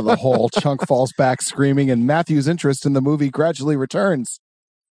shooting out of the hole. Chunk falls back screaming, and Matthew's interest in the movie gradually returns.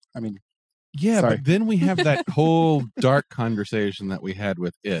 I mean... Yeah, but then we have that whole dark conversation that we had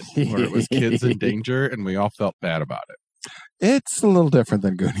with it, where it was kids in danger, and we all felt bad about it. It's a little different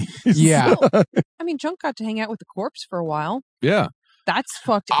than Goonies. Yeah. I mean, Chunk got to hang out with the corpse for a while. Yeah. That's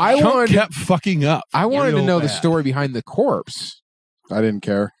fucked up. Chunk kept fucking up. I wanted to know the story behind the corpse. I didn't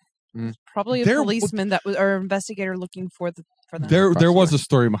care. Probably a policeman that was, or investigator looking for them. There was a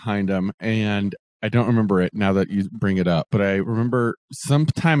story behind him, and I don't remember it now that you bring it up, but I remember some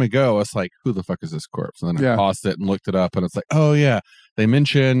time ago, I was like, who the fuck is this corpse? And then I paused it and looked it up, and it's like, oh yeah, they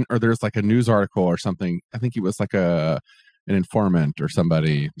mention, or there's like a news article or something. I think he was like an informant or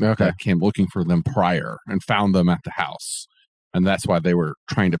somebody that came looking for them prior and found them at the house. And that's why they were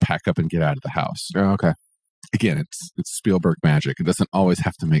trying to pack up and get out of the house. Oh, okay. Again, it's Spielberg magic. It doesn't always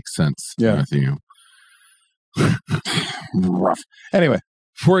have to make sense. Yeah. Rough. Anyway.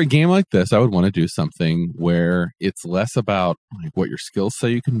 For a game like this, I would want to do something where it's less about like what your skills say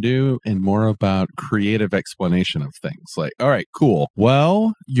you can do and more about creative explanation of things. Like, all right, cool.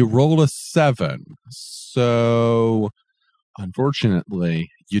 Well, you rolled a 7. So unfortunately,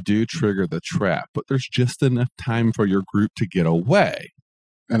 you do trigger the trap, but there's just enough time for your group to get away.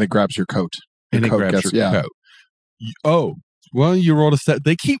 And it grabs your coat. And it grabs your coat. Oh, well, you rolled a set.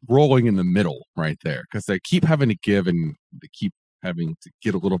 They keep rolling in the middle right there because they keep having to give and they keep having to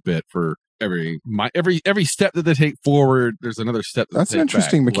get a little bit for every step that they take forward. There's another step. That's an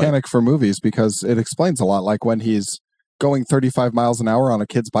interesting mechanic for movies because it explains a lot. Like when he's going 35 miles an hour on a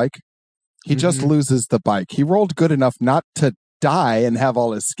kid's bike, he just loses the bike. He rolled good enough not to die and have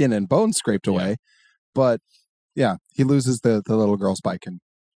all his skin and bones scraped away. But yeah, he loses the little girl's bike and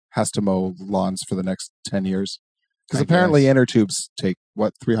has to mow lawns for the next 10 years. Because apparently inner tubes take,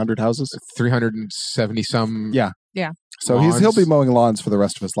 300 houses? 370 some. Yeah. Yeah. So he'll be mowing lawns for the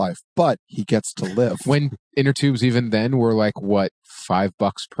rest of his life, but he gets to live. When inner tubes even then were like, what, $5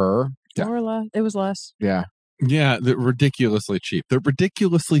 per? Yeah. Or less. It was less. Yeah. Yeah, they're ridiculously cheap. They're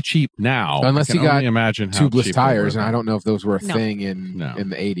ridiculously cheap now. Unless you got imagine tubeless tires, and I don't know if those were a thing in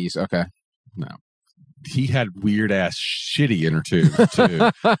the 80s. Okay. No. He had weird ass shitty inner tubes too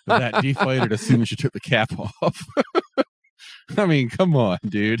that deflated as soon as you took the cap off. I mean, come on,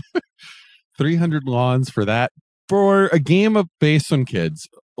 dude. 300 lawns for that for a game based on kids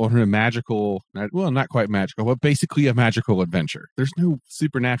on a magical, well, not quite magical, but basically a magical adventure. There's no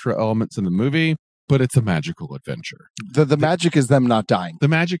supernatural elements in the movie, but it's a magical adventure. The magic is them not dying. The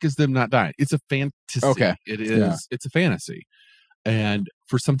magic is them not dying. It's a fantasy. Okay. It is. Yeah. It's a fantasy. And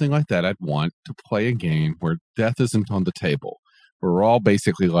for something like that, I'd want to play a game where death isn't on the table. We're all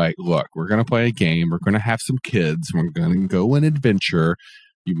basically like, look, we're going to play a game. We're going to have some kids. We're going to go on an adventure.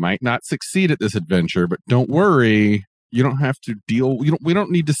 You might not succeed at this adventure, but don't worry. You don't have to deal. We don't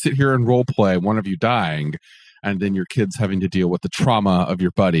need to sit here and role play one of you dying and then your kids having to deal with the trauma of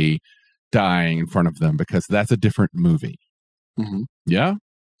your buddy dying in front of them, because that's a different movie. Mm-hmm. Yeah?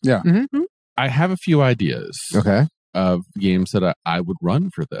 Yeah. Mm-hmm. I have a few ideas. Okay. Of games that I would run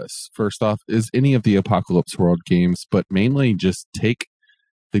for this. First off, is any of the Apocalypse World games, but mainly just take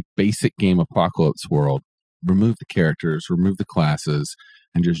the basic game Apocalypse World, remove the characters, remove the classes,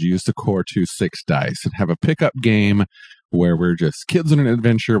 and just use the core 2 6 dice and have a pickup game where we're just kids on an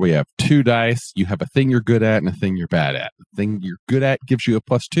adventure. We have 2 dice. You have a thing you're good at and a thing you're bad at. The thing you're good at gives you a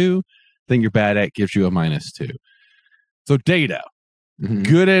 +2. The thing you're bad at gives you a -2. So Data,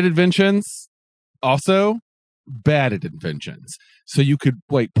 good at inventions, also bad at inventions. So you could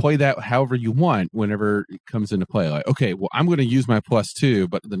play that however you want whenever it comes into play. Like, okay, well, I'm going to use my +2,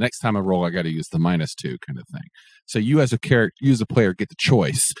 but the next time I roll, I got to use the -2 kind of thing. So you as a character, you as a player, get the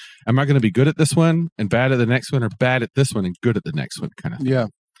choice. Am I going to be good at this one and bad at the next one, or bad at this one and good at the next one kind of thing? Yeah.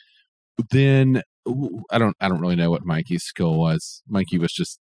 Then I don't really know what Mikey's skill was. Mikey was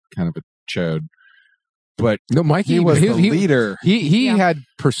just kind of a chode. But no, Mikey was the leader. He had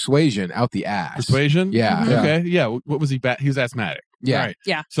persuasion out the ass. Persuasion? Yeah. Okay. Yeah. What was he bad? He was asthmatic. Yeah. Right.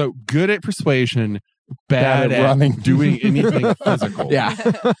 Yeah. So good at persuasion, bad at running, doing anything physical. Yeah.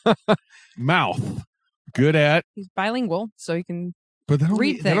 Mouth, good at. He's bilingual, so he can. But that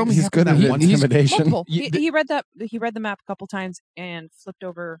read things. He's good at intimidation. He read the map a couple times and flipped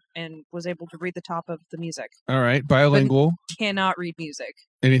over and was able to read the top of the music. All right, bilingual. But cannot read music.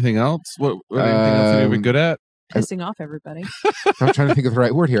 Anything else? What anything else have you been good at? Pissing off everybody. I'm trying to think of the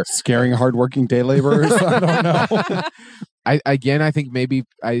right word here. Scaring hardworking day laborers. I don't know. I think maybe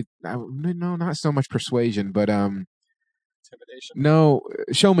no, not so much persuasion, but intimidation. No,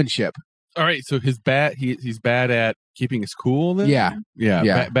 showmanship. All right, so he's bad at keeping his cool then?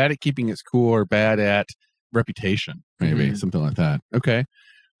 Yeah. Bad at keeping his cool, or bad at reputation, maybe something like that. Okay.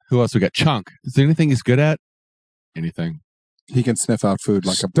 Who else we got? Chunk. Is there anything he's good at? Anything? He can sniff out food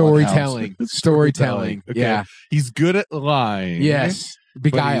like a storytelling. Storytelling. Okay. Yeah. He's good at lying. Yes.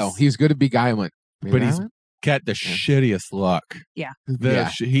 Beguile. He's good at beguilement. But he's got the shittiest luck. Yeah.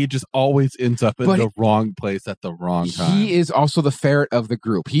 He just always ends up in the wrong place at the wrong time. He is also the ferret of the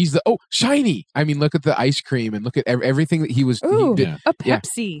group. He's shiny. I mean, look at the ice cream and look at everything that he was. Ooh, he did. a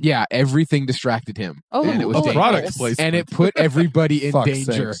Pepsi. Yeah, everything distracted him. Oh, and it was product placement. And it put everybody in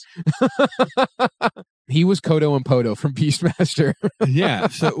danger. He was Kodo and Podo from Beastmaster. Yeah,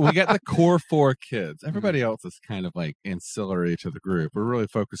 so we got the core 4 kids. Everybody else is kind of like ancillary to the group. We're really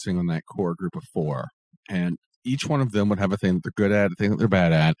focusing on that core group of 4. And each one of them would have a thing that they're good at, a thing that they're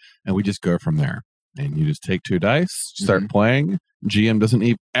bad at, and we just go from there. And you just take 2 dice, start playing. GM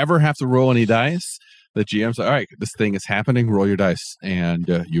doesn't ever have to roll any dice. The GM's like, all right, this thing is happening, roll your dice.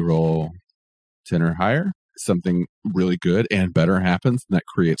 And you roll 10 or higher. Something really good and better happens, and that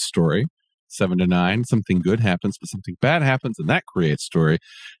creates story. 7 to 9, something good happens, but something bad happens, and that creates story.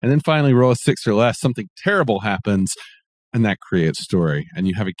 And then finally roll a 6 or less, something terrible happens, and that creates story. And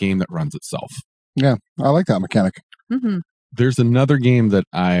you have a game that runs itself. Yeah, I like that mechanic. Mm-hmm. There's another game that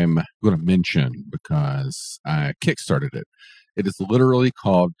I'm going to mention because I kickstarted it. It is literally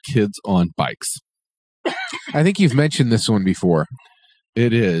called Kids on Bikes. I think you've mentioned this one before.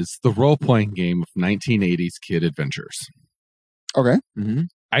 It is the role-playing game of 1980s kid adventures. Okay. Mm-hmm.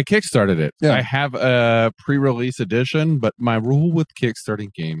 I kickstarted it. Yeah. I have a pre-release edition, but my rule with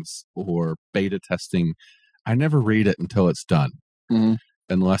kickstarting games or beta testing, I never read it until it's done. Mm-hmm.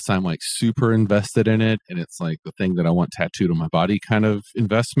 Unless I'm like super invested in it and it's like the thing that I want tattooed on my body kind of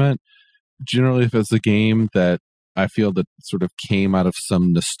investment. Generally, if it's a game that I feel that sort of came out of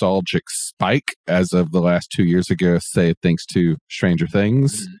some nostalgic spike as of the last 2 years ago, say thanks to Stranger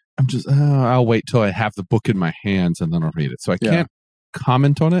Things, I'm just, I'll wait till I have the book in my hands and then I'll read it. So I can't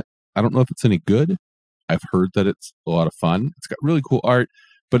comment on it. I don't know if it's any good. I've heard that it's a lot of fun. It's got really cool art,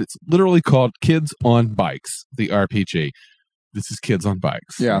 but it's literally called Kids on Bikes, the RPG. This is Kids on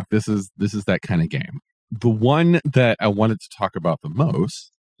Bikes. Yeah. Like, this is that kind of game. The one that I wanted to talk about the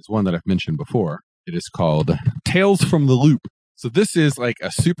most is one that I've mentioned before. It is called Tales from the Loop. So this is like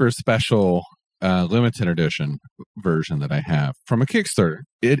a super special limited edition version that I have from a Kickstarter.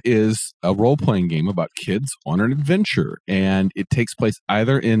 It is a role-playing game about kids on an adventure, and it takes place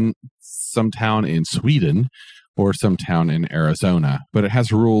either in some town in Sweden or some town in Arizona, but it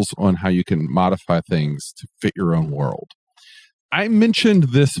has rules on how you can modify things to fit your own world. I mentioned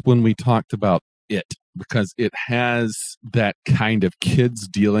this when we talked about it because it has that kind of kids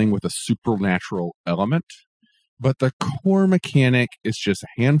dealing with a supernatural element, but the core mechanic is just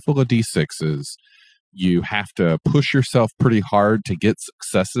a handful of D6s. You have to push yourself pretty hard to get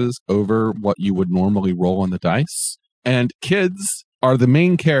successes over what you would normally roll on the dice. And kids are the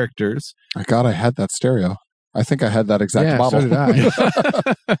main characters. My God, I had that stereo. I think I had that exact model. So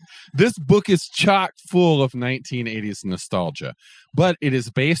did I. This book is chock full of 1980s nostalgia, but it is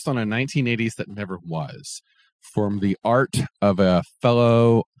based on a 1980s that never was. From the art of a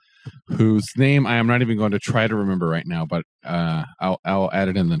fellow whose name I am not even going to try to remember right now, but I'll add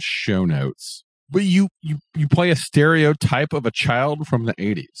it in the show notes. But you play a stereotype of a child from the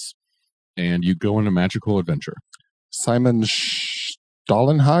 80s, and you go on a magical adventure. Simon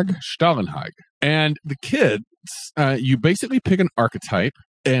Stollenhag? Stollenhag. And the kids, you basically pick an archetype.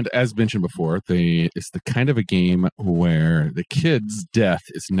 And as mentioned before, it's the kind of a game where the kid's death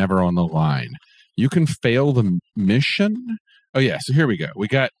is never on the line. You can fail the mission. Oh, yeah. So here we go. We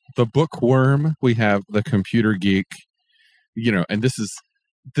got the bookworm. We have the computer geek, and this is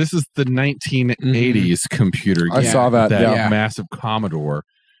the 1980s computer geek. I saw that. Massive Commodore.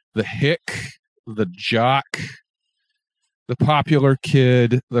 The hick, the jock, the popular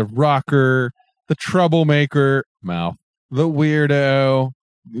kid, the rocker, the troublemaker, mouth, the weirdo.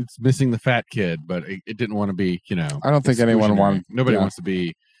 It's missing the fat kid, but it didn't want to be, I don't think anyone wants. Nobody wants to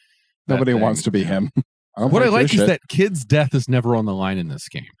be. Nobody wants to be him. What I like is that kids' death is never on the line in this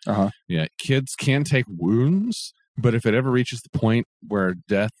game. Uh-huh. Yeah, kids can take wounds, but if it ever reaches the point where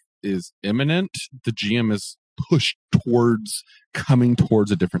death is imminent, the GM is pushed coming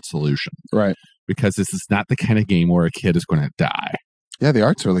towards a different solution. Right. Because this is not the kind of game where a kid is going to die. Yeah, the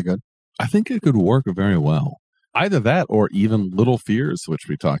art's really good. I think it could work very well. Either that or even Little Fears, which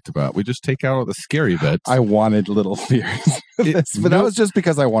we talked about. We just take out all the scary bits. I wanted Little Fears. That was just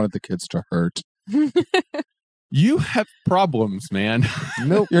because I wanted the kids to hurt. You have problems, man.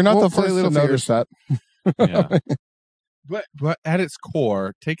 Nope. You're not the first to notice that. Yeah. But at its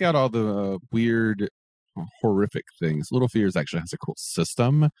core, take out all the weird, horrific things. Little Fears actually has a cool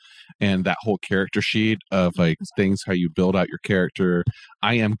system, and that whole character sheet of like things, how you build out your character.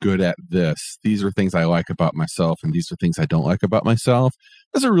 I am good at this. These are things I like about myself, and these are things I don't like about myself.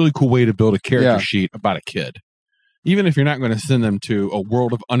 That's a really cool way to build a character sheet about a kid. Even if you're not going to send them to a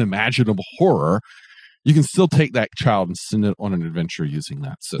world of unimaginable horror, you can still take that child and send it on an adventure using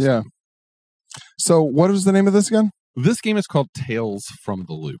that system. Yeah. So what was the name of this again? This game is called Tales from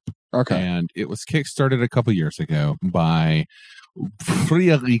the Loop. Okay. And it was kickstarted a couple years ago by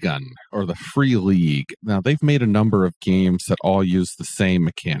Fria Ligan, or the Free League. Now, they've made a number of games that all use the same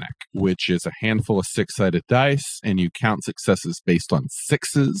mechanic, which is a handful of six-sided dice, and you count successes based on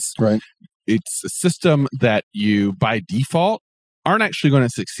sixes. Right. It's a system that you, by default, aren't actually going to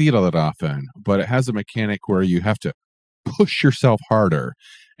succeed all that often, but it has a mechanic where you have to push yourself harder.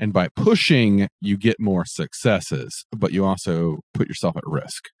 And by pushing, you get more successes, but you also put yourself at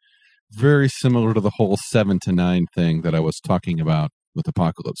risk. Very similar to the whole 7 to 9 thing that I was talking about with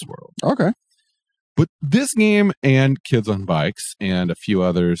Apocalypse World. Okay. But this game and Kids on Bikes and a few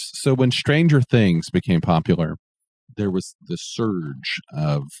others. So when Stranger Things became popular, there was the surge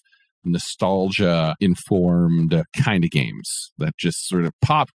of nostalgia-informed kind of games that just sort of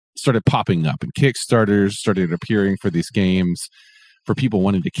popped started popping up, and Kickstarters started appearing for these games for people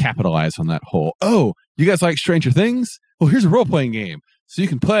wanting to capitalize on that whole, oh, you guys like Stranger Things? Well, here's a role-playing game. So you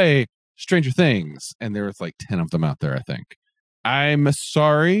can play Stranger Things. And there was like 10 of them out there, I think. I'm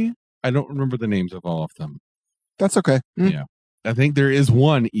sorry. I don't remember the names of all of them. That's okay. Yeah. I think there is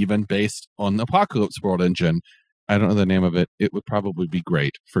one even based on the Apocalypse World engine. I don't know the name of it. It would probably be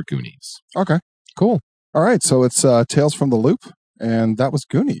great for Goonies. Okay. Cool. All right. So it's Tales from the Loop, and that was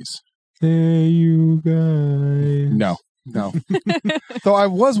Goonies. Hey, you guys. No. Though I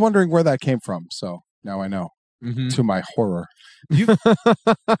was wondering where that came from. So now I know. Mm-hmm. To my horror.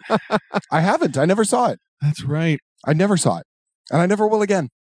 I haven't. I never saw it. That's right. I never saw it. And I never will again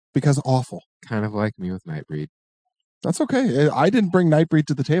because awful. Kind of like me with Nightbreed. That's okay. I didn't bring Nightbreed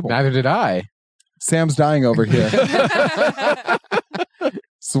to the table. Neither did I. Sam's dying over here.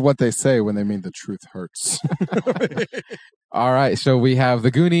 So what they say when they mean the truth hurts. All right. So we have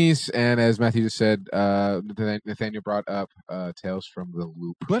the Goonies. And as Matthew just said, Nathaniel brought up Tales from the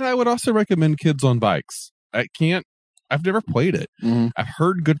Loop. But I would also recommend Kids on Bikes. I've never played it. Mm-hmm. I've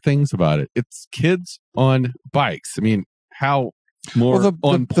heard good things about it. It's kids on bikes. I mean, how more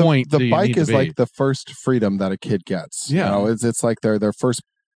on point the do you bike need to is be? like the first freedom that a kid gets. Yeah. You know, it's like their first.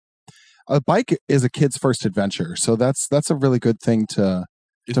 A bike is a kid's first adventure, so that's a really good thing to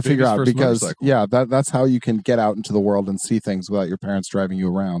figure out because that's how you can get out into the world and see things without your parents driving you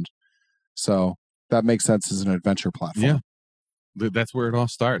around. So that makes sense as an adventure platform. Yeah. That's where it all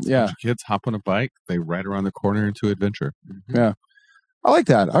starts. Yeah. A bunch of kids hop on a bike, they ride around the corner into adventure. Mm-hmm. Yeah. I like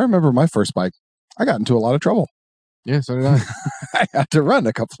that. I remember my first bike. I got into a lot of trouble. Yeah, so did I. I had to run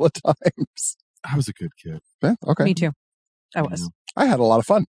a couple of times. I was a good kid. Yeah, okay. Me too. I was. I had a lot of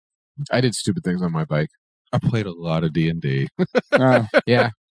fun. I did stupid things on my bike. I played a lot of D&D. Yeah.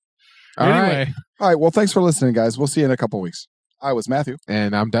 All Anyway. right. Well, thanks for listening, guys. We'll see you in a couple of weeks. I was Matthew.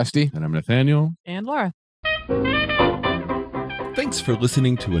 And I'm Dusty. And I'm Nathaniel. And Laura. Thanks for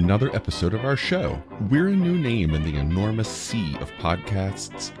listening to another episode of our show. We're a new name in the enormous sea of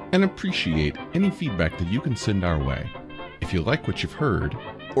podcasts and appreciate any feedback that you can send our way. If you like what you've heard,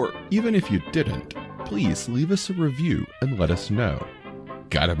 or even if you didn't, please leave us a review and let us know.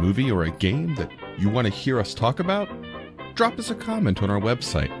 Got a movie or a game that you want to hear us talk about? Drop us a comment on our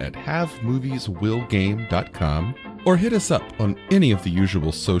website at havemovieswillgame.com or hit us up on any of the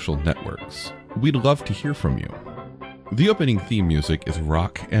usual social networks. We'd love to hear from you. The opening theme music is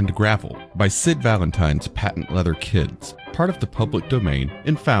Rock and Gravel by Sid Valentine's Patent Leather Kids, part of the public domain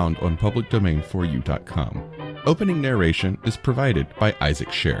and found on publicdomain4u.com. Opening narration is provided by Isaac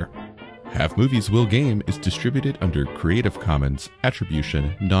Scher. Have Movies Will Game is distributed under Creative Commons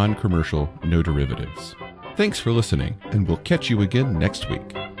Attribution, Non-Commercial, No Derivatives. Thanks for listening, and we'll catch you again next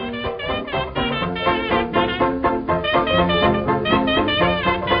week.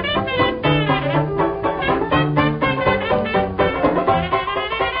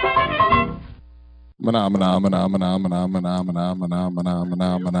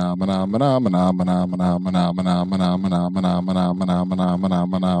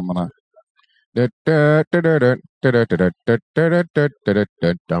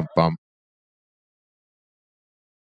 Dum bum.